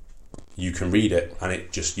it, you can read it, and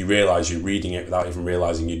you realise you're reading it without even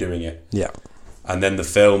realising you're doing it. Yeah. And then the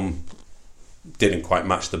film didn't quite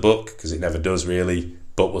match the book, because it never does really,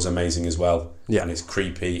 but was amazing as well. Yeah. And it's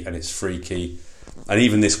creepy and it's freaky. And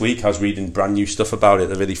even this week I was reading brand new stuff about it.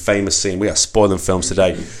 The really famous scene, we are spoiling films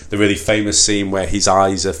today, the really famous scene where his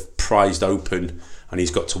eyes are prized open and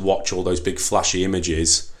he's got to watch all those big flashy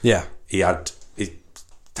images. Yeah. He had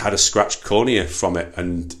a scratched cornea from it,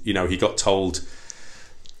 and he got told,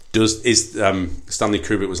 Stanley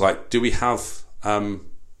Kubrick was like, do we have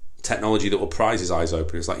technology that will prise his eyes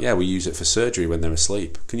open? It's like, yeah, we use it for surgery when they're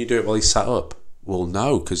asleep. Can you do it while he's sat up? Well,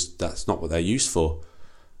 no, because that's not what they're used for.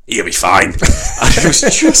 He'll be fine. I was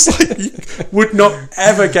just like, you would not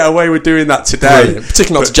ever get away with doing that today. Brilliant.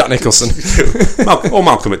 Particularly not to Jack Nicholson.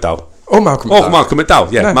 Malcolm McDowell. Malcolm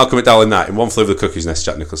McDowell. Yeah, no. Malcolm McDowell in One Flew Over the Cuckoo's Nest,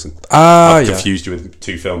 Jack Nicholson. I've confused you with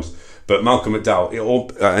two films. But Malcolm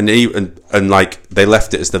McDowell, and like they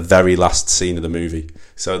left it as the very last scene of the movie.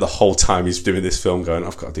 So the whole time he's doing this film going,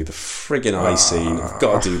 I've got to do the friggin' eye scene. I've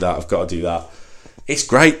got to do that. It's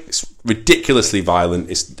great. It's ridiculously violent.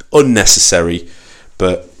 It's unnecessary.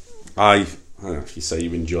 But I don't know if you say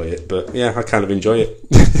you enjoy it, but yeah, I kind of enjoy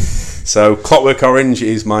it. So Clockwork Orange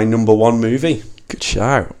is my number one movie. Good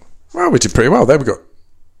shout. Well, we did pretty well. There we go.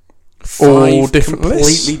 All different completely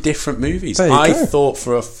lists. different movies. There you I go. thought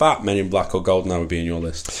for a fact Men in Black or GoldenEye would be in your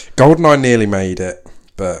list. GoldenEye nearly made it,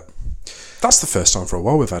 but that's the first time for a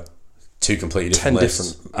while we've had two completely 10 different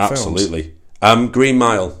lists. different Absolutely. Green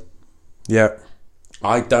Mile. Yeah.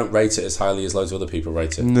 I don't rate it as highly as loads of other people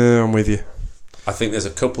rate it. No, I'm with you. I think there's a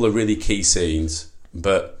couple of really key scenes,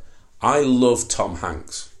 but I love Tom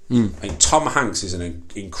Hanks. I mean, Tom Hanks is an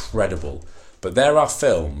incredible, but there are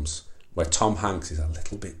films where Tom Hanks is a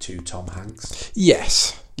little bit too Tom Hanks.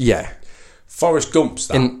 Yes. Yeah. Forrest Gump's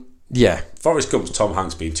that. Yeah. Forrest Gump's Tom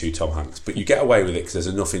Hanks being too Tom Hanks, but you get away with it because there's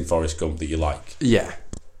enough in Forrest Gump that you like. Yeah.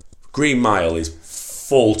 Green Mile is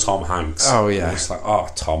full Tom Hanks. Oh, yeah. And it's like, oh,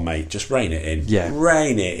 Tom, mate, just rein it in. Yeah.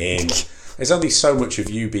 Rein it in. There's only so much of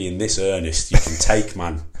you being this earnest you can take,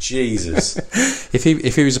 man. Jesus. If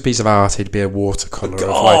he was a piece of art, he'd be a watercolour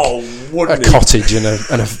of like a he? cottage and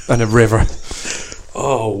a river.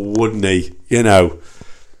 Oh, wouldn't he?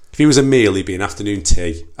 If he was a meal, he'd be an afternoon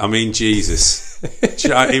tea. I mean, Jesus.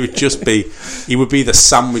 He would be the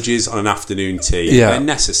sandwiches on an afternoon tea. Yeah. They're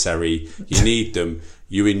necessary. You need them.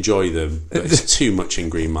 You enjoy them. But it's too much in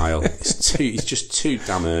Green Mile. He's just too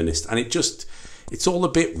damn earnest. And it's all a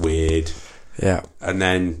bit weird. Yeah. And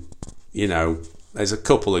then, there's a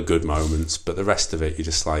couple of good moments, but the rest of it, you're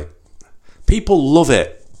just like, people love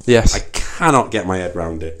it. Yes. I cannot get my head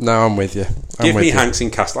around it. No, I'm with you. Give me Hanks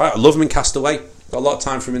in Castaway. I love him in Castaway. Got a lot of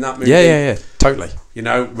time for him in that movie. Yeah. Totally.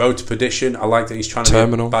 Road to Perdition. I like that he's trying to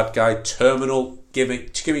Terminal. be a bad guy. Terminal. Give me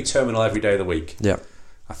Terminal every day of the week. Yeah.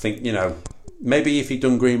 I think, maybe if he'd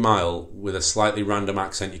done Green Mile with a slightly random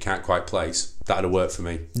accent you can't quite place, that'd have worked for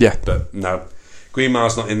me. Yeah. But no. Green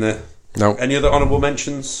Mile's not in there. No. Any other honourable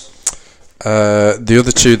mentions? The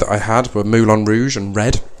other two that I had were Moulin Rouge and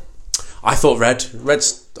Red. I thought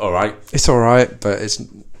Red's alright. It's alright, but it's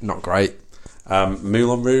not great.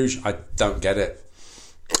 Moulin Rouge, I don't get it.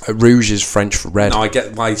 Rouge is French for red. No, I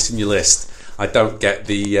get why it's in your list. I don't get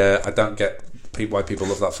why people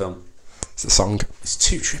love that film. It's a song. It's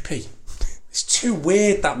too trippy. It's too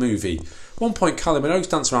weird, that movie. At one point, Kylie Minogue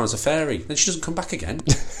dances around as a fairy, then she doesn't come back again.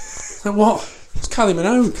 Like, what? It's Kylie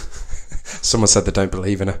Minogue. Someone said they don't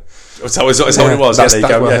believe in her. Is that what it was? That's, there you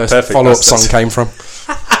go. where her Perfect. follow-up song came from.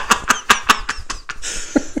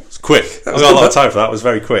 It's quick. I got a lot of time for that. It was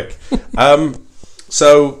very quick.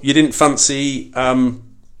 So you didn't fancy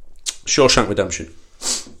Shawshank Redemption?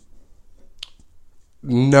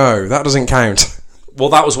 No, that doesn't count. Well,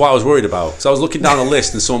 that was what I was worried about. So I was looking down a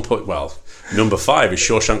list and someone put, number 5 is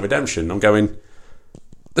Shawshank Redemption. I'm going,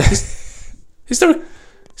 is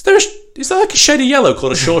there like a shade of yellow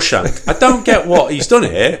called a Shawshank? I don't get what he's done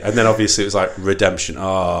here. And then obviously it was like Redemption.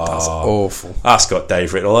 Oh, that's awful. That's got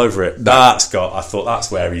Dave written all over it. I thought that's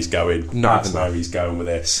where he's going. That's where he's going with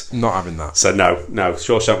this. Not having that. So no,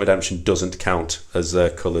 Shawshank Redemption doesn't count as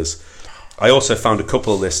colours. I also found a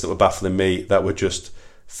couple of lists that were baffling me that were just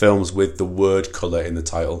films with the word colour in the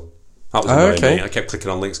title. That was annoying me. I kept clicking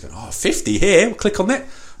on links going, 50 here, we'll click on it.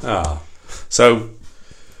 So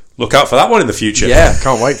look out for that one in the future. Yeah,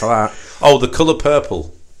 can't wait for that. Oh, The Colour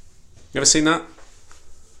Purple. You ever seen that?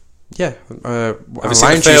 Yeah. Ever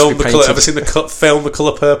seen the film The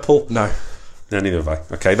Colour Purple? No. No, neither have I.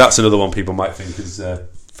 Okay, that's another one people might think is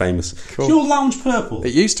famous. Cool. Your Lounge Purple.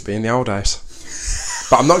 It used to be in the old days.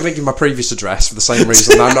 But I'm not going to give you my previous address for the same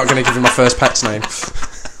reason that I'm not going to give you my first pet's name.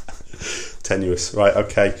 Tenuous. Right,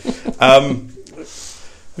 okay.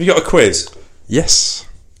 Have you got a quiz? Yes.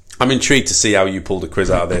 I'm intrigued to see how you pulled a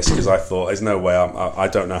quiz out of this, because I thought, there's no way, I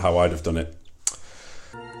don't know how I'd have done it.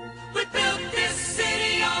 We built this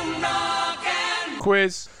city on rock and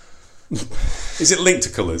Quiz. Is it linked to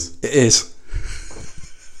colours? It is.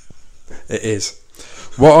 It is.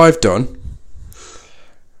 What I've done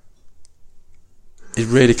is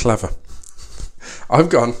really clever. I've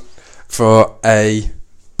gone for a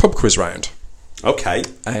pub quiz round, Okay.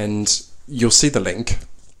 and you'll see the link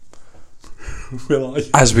Will I?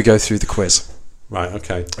 as we go through the quiz. Right,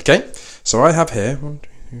 okay. Okay, so I have here 1,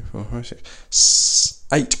 2, 3, 4, 5, 6,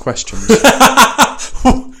 8 questions.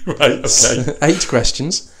 Right, okay. 8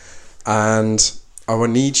 questions, and I will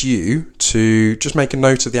need you to just make a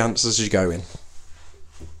note of the answers as you go in.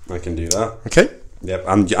 I can do that. Okay? Yep,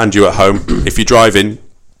 and you at home, if you're driving,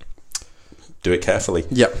 do it carefully.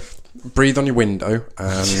 Yep. Breathe on your window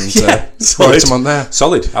and solid. write them on there.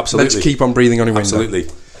 Solid, Then absolutely. just keep on breathing on your window. Absolutely.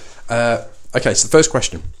 Okay, so the first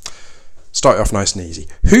question. Start it off nice and easy.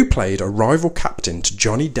 Who played a rival captain to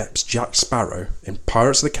Johnny Depp's Jack Sparrow in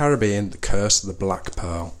Pirates of the Caribbean, The Curse of the Black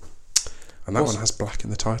Pearl? And that one has black in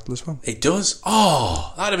the title as well. It does?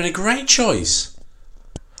 Oh, that would have been a great choice.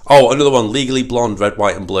 Oh, another one, Legally Blonde, Red,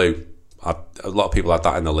 White and Blue. A lot of people had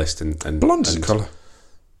that in the list. And Blonde is a and- colour.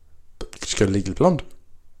 Just go Legally Blonde.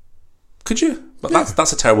 Could you? But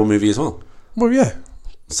that's a terrible movie as well. Well, yeah.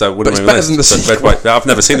 So But it's better than the sequel. Red, White, I've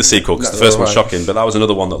never seen the sequel because No, the first one's right. shocking, but that was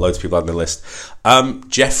another one that loads of people had on the list.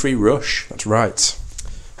 Jeffrey Rush That's right.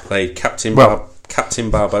 played Captain Well, Captain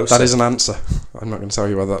Barbosa. That is an answer. I'm not going to tell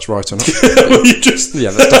you whether that's right or not. Well, you just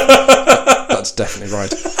Yeah, that's definitely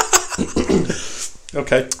right.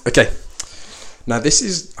 okay. Okay. Now, this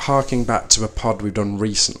is harking back to a pod we've done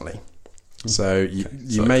recently. So you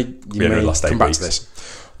So may in the last 8 come back weeks. to this.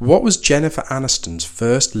 What was Jennifer Aniston's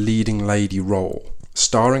first leading lady role,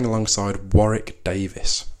 starring alongside Warwick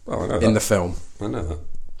Davis Oh, I know in that. the film? I know that.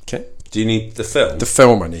 Okay. Do you need the film? The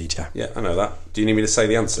film I need, yeah. Yeah, I know that. Do you need me to say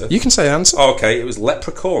the answer? You can say the answer. Oh, okay, it was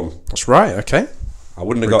Leprechaun. That's right, okay. I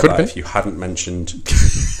wouldn't have Well, it got could that be. if you hadn't mentioned.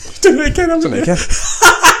 Done it again, haven't Done it you? again.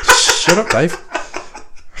 Shut up, Dave.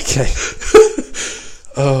 Okay.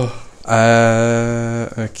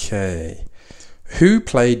 Okay. Who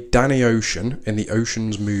played Danny Ocean in the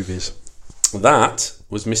Ocean's movies? That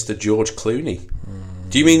was Mr. George Clooney.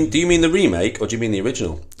 Do you mean the remake or do you mean the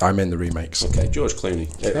original? I'm in the remakes. Okay, George Clooney.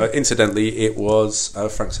 Incidentally, it was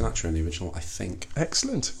Frank Sinatra in the original, I think.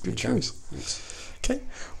 Excellent. Good Okay. choice. Okay.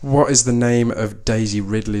 What is the name of Daisy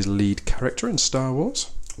Ridley's lead character in Star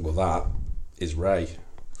Wars? Well, that is Ray.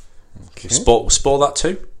 Okay. Spoil that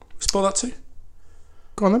too. Spoil that too.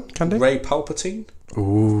 Go on then, can do. Ray Palpatine.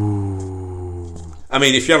 Ooh. I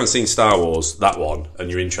mean, if you haven't seen Star Wars, that one, and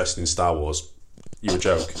you're interested in Star Wars, you're a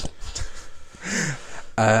joke.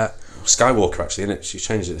 Skywalker, actually, isn't it? She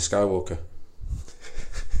changed it to Skywalker.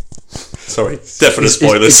 Sorry, definite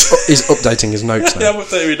spoilers. He's updating his notes now. Yeah, I'm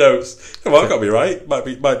updating my notes. Come on, I've got to be right.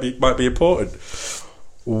 Might be important.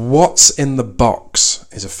 What's in the box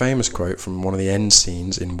is a famous quote from one of the end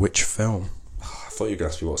scenes in which film? I thought you were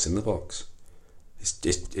going to ask me what's in the box. It's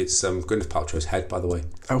Gwyneth Paltrow's head, by the way.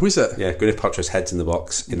 Oh, is it? Yeah, Gwyneth Paltrow's head's in the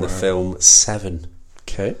box in the film Seven.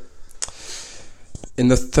 Okay. In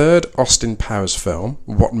the third Austin Powers film,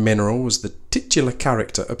 what mineral was the titular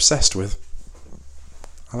character obsessed with?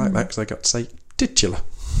 I like that because I got to say titular.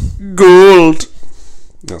 Gold.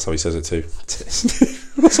 That's how he says it too.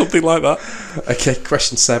 Something like that. Okay,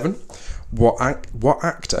 question 7. What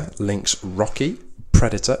actor links Rocky,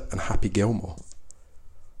 Predator, and Happy Gilmore?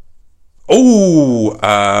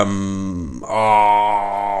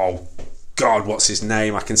 Oh, God, what's his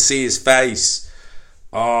name? I can see his face.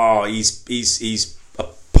 Oh, he's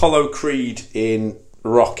Apollo Creed in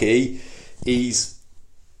Rocky. He's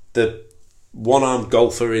the one-armed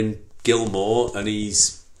golfer in Gilmore, and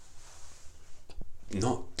he's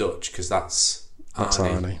not Dutch because that's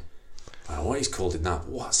Arnie. What he's called in that?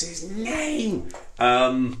 What's his name?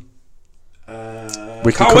 Carl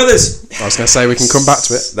Weathers. I was going to say we can come back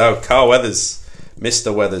to it. No, Carl Weathers.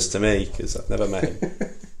 Mr. Weathers to me, because I've never met him.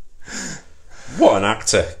 What an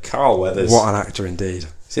actor, Carl Weathers. What an actor indeed.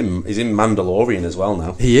 He's in Mandalorian as well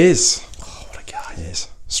now. He is. Oh, what a guy. He is.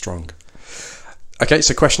 Strong. Okay,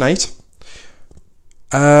 so question 8.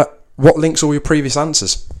 What links all your previous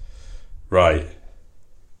answers? Right.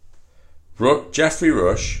 Jeffrey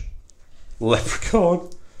Rush, Leprechaun,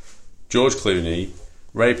 George Clooney,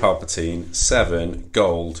 Ray Palpatine, Seven,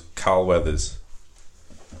 Gold, Carl Weathers.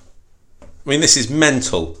 I mean, this is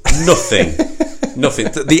mental. Nothing.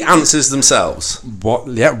 Nothing. The answers themselves. What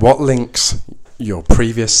links your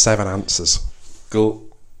previous 7 answers? Go.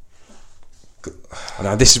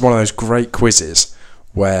 Now, this is one of those great quizzes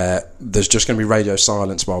where there's just going to be radio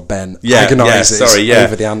silence while Ben Yeah, agonises yeah.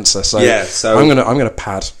 over the answer. So, So I'm gonna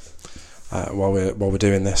pad while we're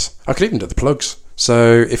doing this. I could even do the plugs.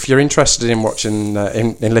 So if you're interested in watching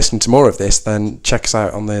in listening to more of this, then check us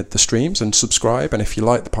out on the streams and subscribe. And if you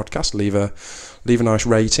like the podcast, leave a nice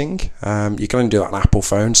rating. You can only do that on an Apple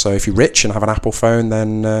phone. So if you're rich and have an Apple phone,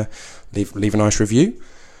 then leave a nice review.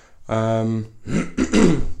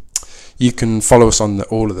 You can follow us on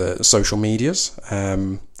all of the social medias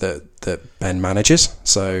that Ben manages.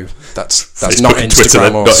 So that's Facebook not and Instagram, Twitter,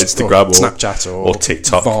 or, not Instagram or Snapchat or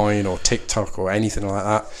TikTok. Vine or TikTok or anything like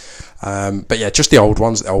that. But yeah, just the old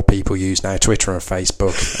ones that old people use now, Twitter and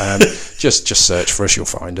Facebook. Just search for us, you'll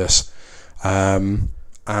find us. You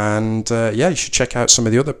should check out some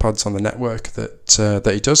of the other pods on the network that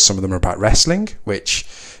he does. Some of them are about wrestling, which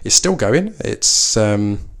is still going. It's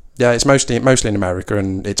it's mostly in America,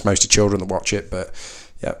 and it's mostly children that watch it. But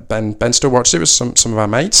yeah, Ben still watches it with some of our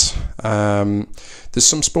mates. There's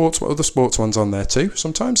some other sports ones on there too.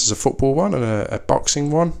 Sometimes there's a football one and a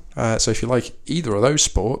boxing one. So if you like either of those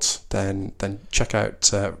sports, then check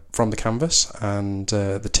out From the Canvas and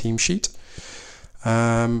the Team Sheet.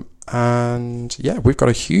 And yeah, we've got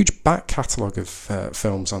a huge back catalogue of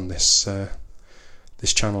films on this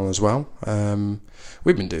channel as well.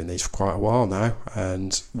 We've been doing these for quite a while now,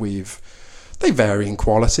 and they vary in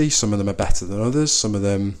quality. Some of them are better than others. Some of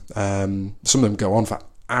them go on for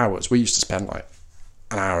hours. We used to spend like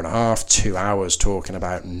an hour and a half, 2 hours talking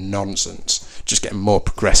about nonsense, just getting more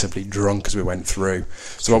progressively drunk as we went through.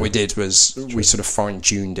 So what we did was we sort of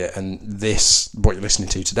fine-tuned it, and what you're listening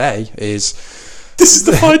to today is... This is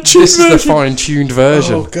the fine-tuned version. This is the fine-tuned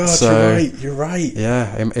version. Oh, God, so, you're right.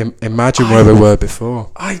 Yeah, imagine where we were before.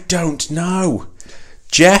 I don't know.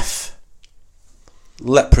 Jeff,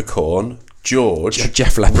 Leprechaun, George...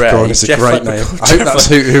 Jeff Leprechaun Ray, is a Jeff great Leprechaun, name. I hope that's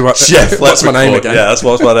who Jeff what's my name again? Yeah, that's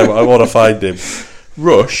what's my name. I want to find him.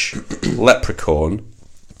 Rush, Leprechaun,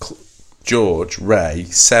 George, Ray,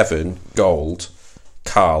 Seven, Gold,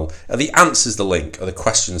 Carl. Are the answers the link? Are the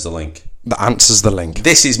questions the link? The answer's the link.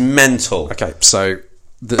 This is mental. Okay, so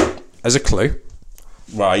as a clue,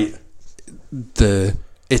 Right.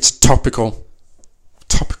 it's topical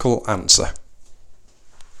answer.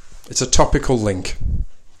 It's a topical link.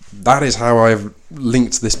 That is how I've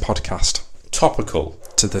linked this podcast Topical.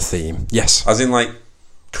 to the theme. Yes. As in, like,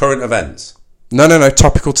 current events. No.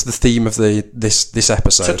 Topical to the theme of this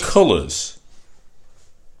episode. To colours.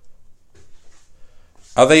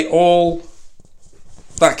 Are they all...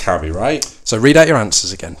 That can't be right. So read out your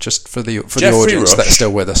answers again, just for the Jeffrey audience Rush, that's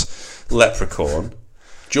still with us. Leprechaun,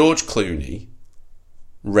 George Clooney,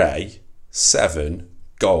 Ray, Seven,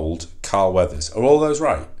 Gold, Carl Weathers. Are all those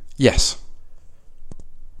right? Yes.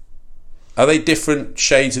 Are they different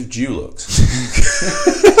shades of Dulux?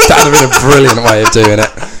 That would have been a brilliant way of doing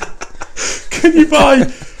it. Can you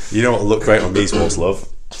buy... You know what will look great on these walls, love?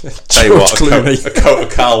 Tell you what, Clooney. a coat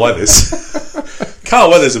of Carl Weathers. Carl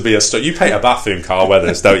Weathers would be a... You paint a bathroom, Carl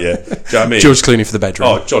Weathers, don't you? Do you know what I mean? George Clooney for the bedroom.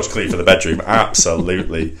 Oh, George Clooney for the bedroom.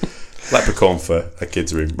 Absolutely. Leprechaun for a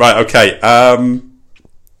kid's room. Right, okay.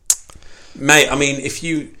 Mate, I mean, if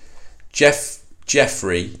you...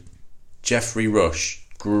 Jeffrey Rush...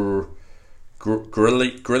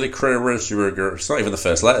 Grilly it's not even the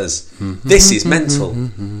first letters. This is mental.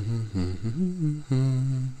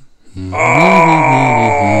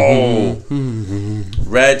 Oh,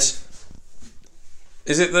 red.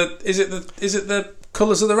 Is it the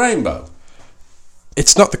colours of the rainbow?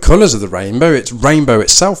 It's not the colours of the rainbow. It's Rainbow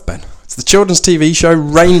itself, Ben. It's the children's TV show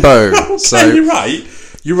Rainbow. Okay, so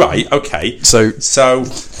you're right. Okay. So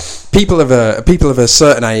people of a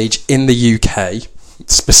certain age in the UK,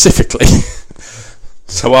 specifically.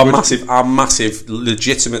 So our massive,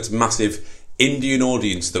 legitimate, massive Indian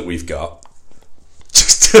audience that we've got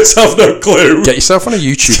just have no clue. Get yourself on a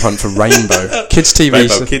YouTube hunt for Rainbow. Kids TV.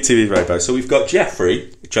 Rainbow, Kids TV Rainbow. So we've got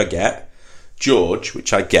Jeffrey, which I get, George,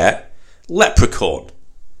 which I get, Leprechaun.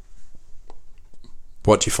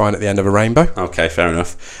 What do you find at the end of a rainbow? Okay, fair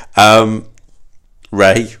enough.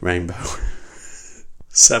 Ray, rainbow.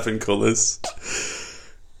 7 colours.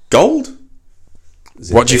 Gold?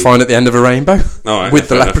 What do you find at the end of a rainbow? Right, with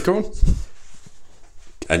the fair leprechaun?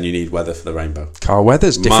 And you need weather for the rainbow. Carl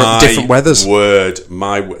Weathers, different weathers.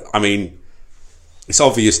 I mean, it's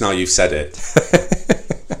obvious now you've said it.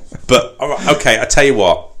 But, okay, I tell you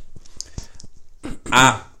what.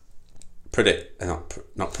 Not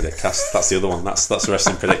Predictcast, that's the other one. That's the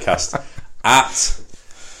Wrestling Predictcast. At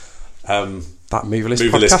That Movie List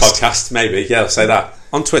Movie List podcast. podcast, maybe. Yeah, I'll say that.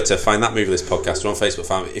 On Twitter, find That Movie List podcast, or on Facebook,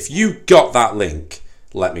 find it. If you got that link,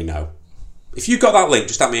 let me know. If you got that link,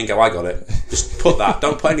 just at me and go, I got it. Just put that.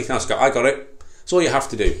 Don't put anything else. Go, I got it. That's all you have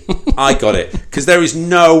to do. I got it. Because there is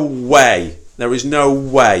no way.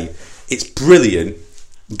 It's brilliant,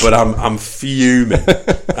 but I'm fuming.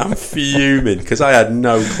 I'm fuming because I had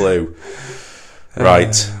no clue.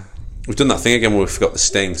 Right. We've done that thing again where we forgot the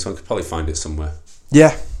sting, so I could probably find it somewhere.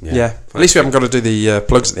 Yeah. At least we haven't got to do the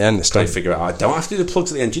plugs at the end this time. Figure it out. I don't have to do the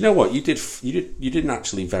plugs at the end. Do you know what? You did an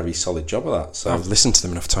actually very solid job of that. So I've listened to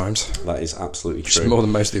them enough times. that is absolutely It's true. more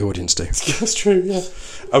than most of the audience do. That's true, yeah.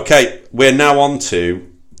 Okay, we're now on to...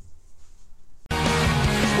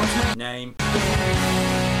 What's my name?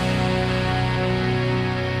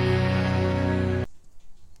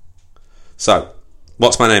 So,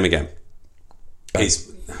 what's my name again?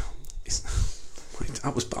 I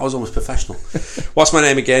was almost professional. What's my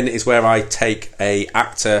name again is where I take a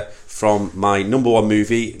actor from my number one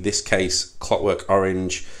movie, this case Clockwork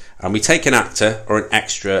Orange, and we take an actor or an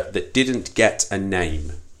extra that didn't get a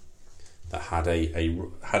name, that had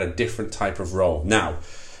a different type of role. Now,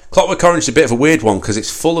 Clockwork Orange is a bit of a weird one because it's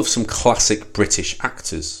full of some classic British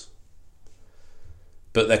actors.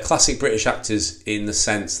 But they're classic British actors in the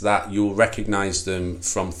sense that you'll recognise them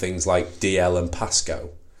from things like DL and Pascoe,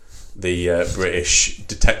 the British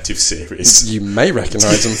detective series. You may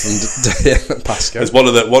recognise them from DL Pascoe. As one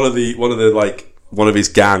of his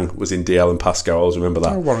gang was in DL and Pascoe. I always remember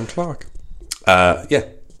that. Oh, Warren Clark. Yeah.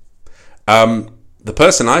 The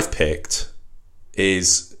person I've picked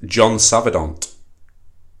is John Savadont.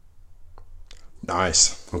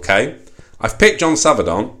 Nice. Okay, I've picked John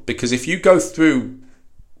Savadont because if you go through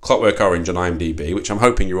Clockwork Orange on IMDb, which I'm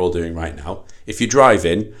hoping you're all doing right now, if you drive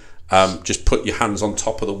in, just put your hands on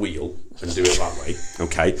top of the wheel and do it that way.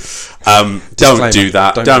 Okay, don't do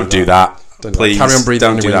that. Don't do that. Please, carry on breathing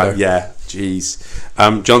don't in do the window. that. Yeah, jeez.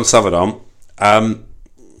 John Savadont,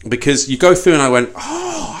 because you go through and I went,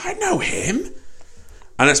 oh, I know him,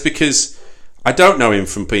 and it's because I don't know him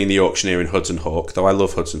from being the auctioneer in Hudson Hawk, though I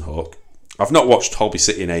love Hudson Hawk. I've not watched Holby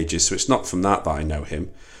City in ages, so it's not from that I know him.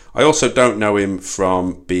 I also don't know him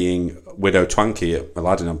from being Widow Twankey at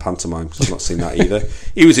Aladdin and Pantomime, because I've not seen that either.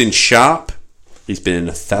 He was in Sharp. He's been in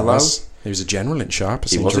Othello. He was a general in Sharp, I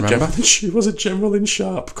seem He to remember. was a general in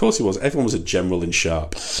Sharp. Of course he was. Everyone was a general in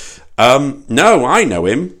Sharp. No, I know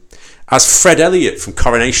him as Fred Elliott from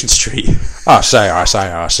Coronation Street. I say.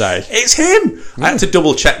 It's him. I had to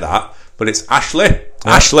double check that, but it's Ashley.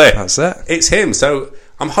 Ashley. That's it. It's him. So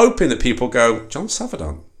I'm hoping that people go, John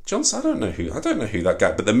Savadont. I don't know who that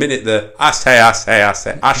guy. But the minute I say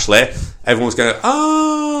Ashley, everyone's going,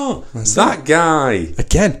 oh, that guy.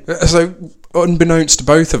 Again, so unbeknownst to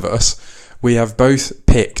both of us, we have both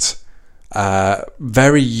picked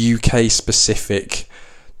very UK specific,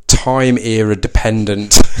 time era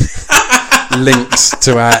dependent links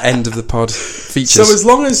to our end of the pod features. So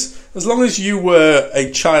as long as you were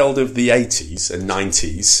a child of the 80s and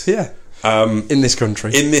 90s, in this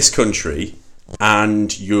country, and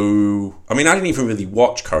I didn't even really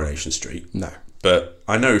watch Coronation Street. No. But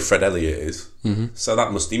I know who Fred Elliott is. Mm-hmm. So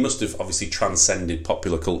he must have obviously transcended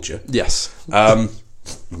popular culture. Yes.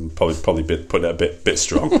 Probably put it a bit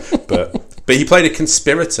strong. but he played a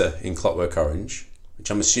conspirator in Clockwork Orange, which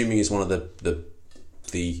I'm assuming is one of the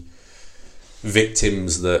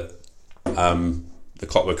victims that the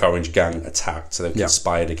Clockwork Orange gang attacked, so they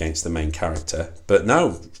conspired against the main character. But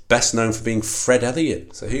no, best known for being Fred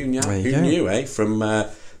Elliott. So who knew, eh? From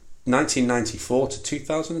 1994 to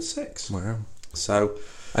 2006. Wow. So,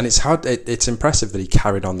 and it's impressive that he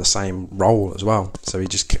carried on the same role as well. So he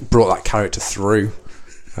just brought that character through.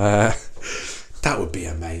 That would be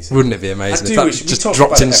amazing. Wouldn't it be amazing if that just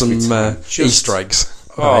dropped in some Easter eggs?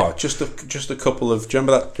 Oh, just a couple of. Do you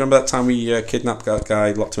remember that time we kidnapped that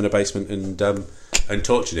guy, locked him in a basement, and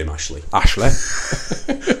tortured him, Ashley? I say.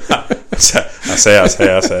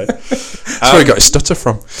 That's where he got his stutter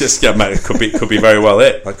from. Mate, it could be very well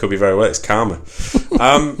it. That could be very well. It's karma.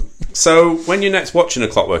 So when you're next watching a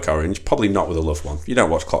Clockwork Orange, probably not with a loved one. You don't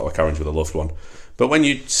watch Clockwork Orange with a loved one, but when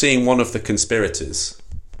you're seeing one of the conspirators,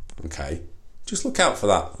 okay, just look out for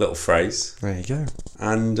that little phrase. There you go,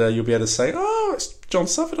 and you'll be able to say, "Oh, it's John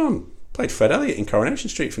Savadont. Played Fred Elliott in Coronation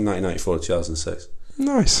Street from 1994 to 2006."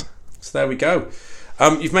 Nice. So there we go.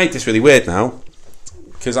 You've made this really weird now,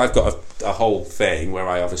 because I've got a whole thing where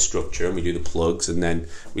I have a structure and we do the plugs and then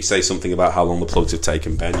we say something about how long the plugs have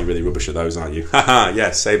taken. Ben, you're really rubbish at those, aren't you? Haha,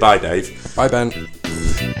 yes, say bye, Dave. Bye, Ben.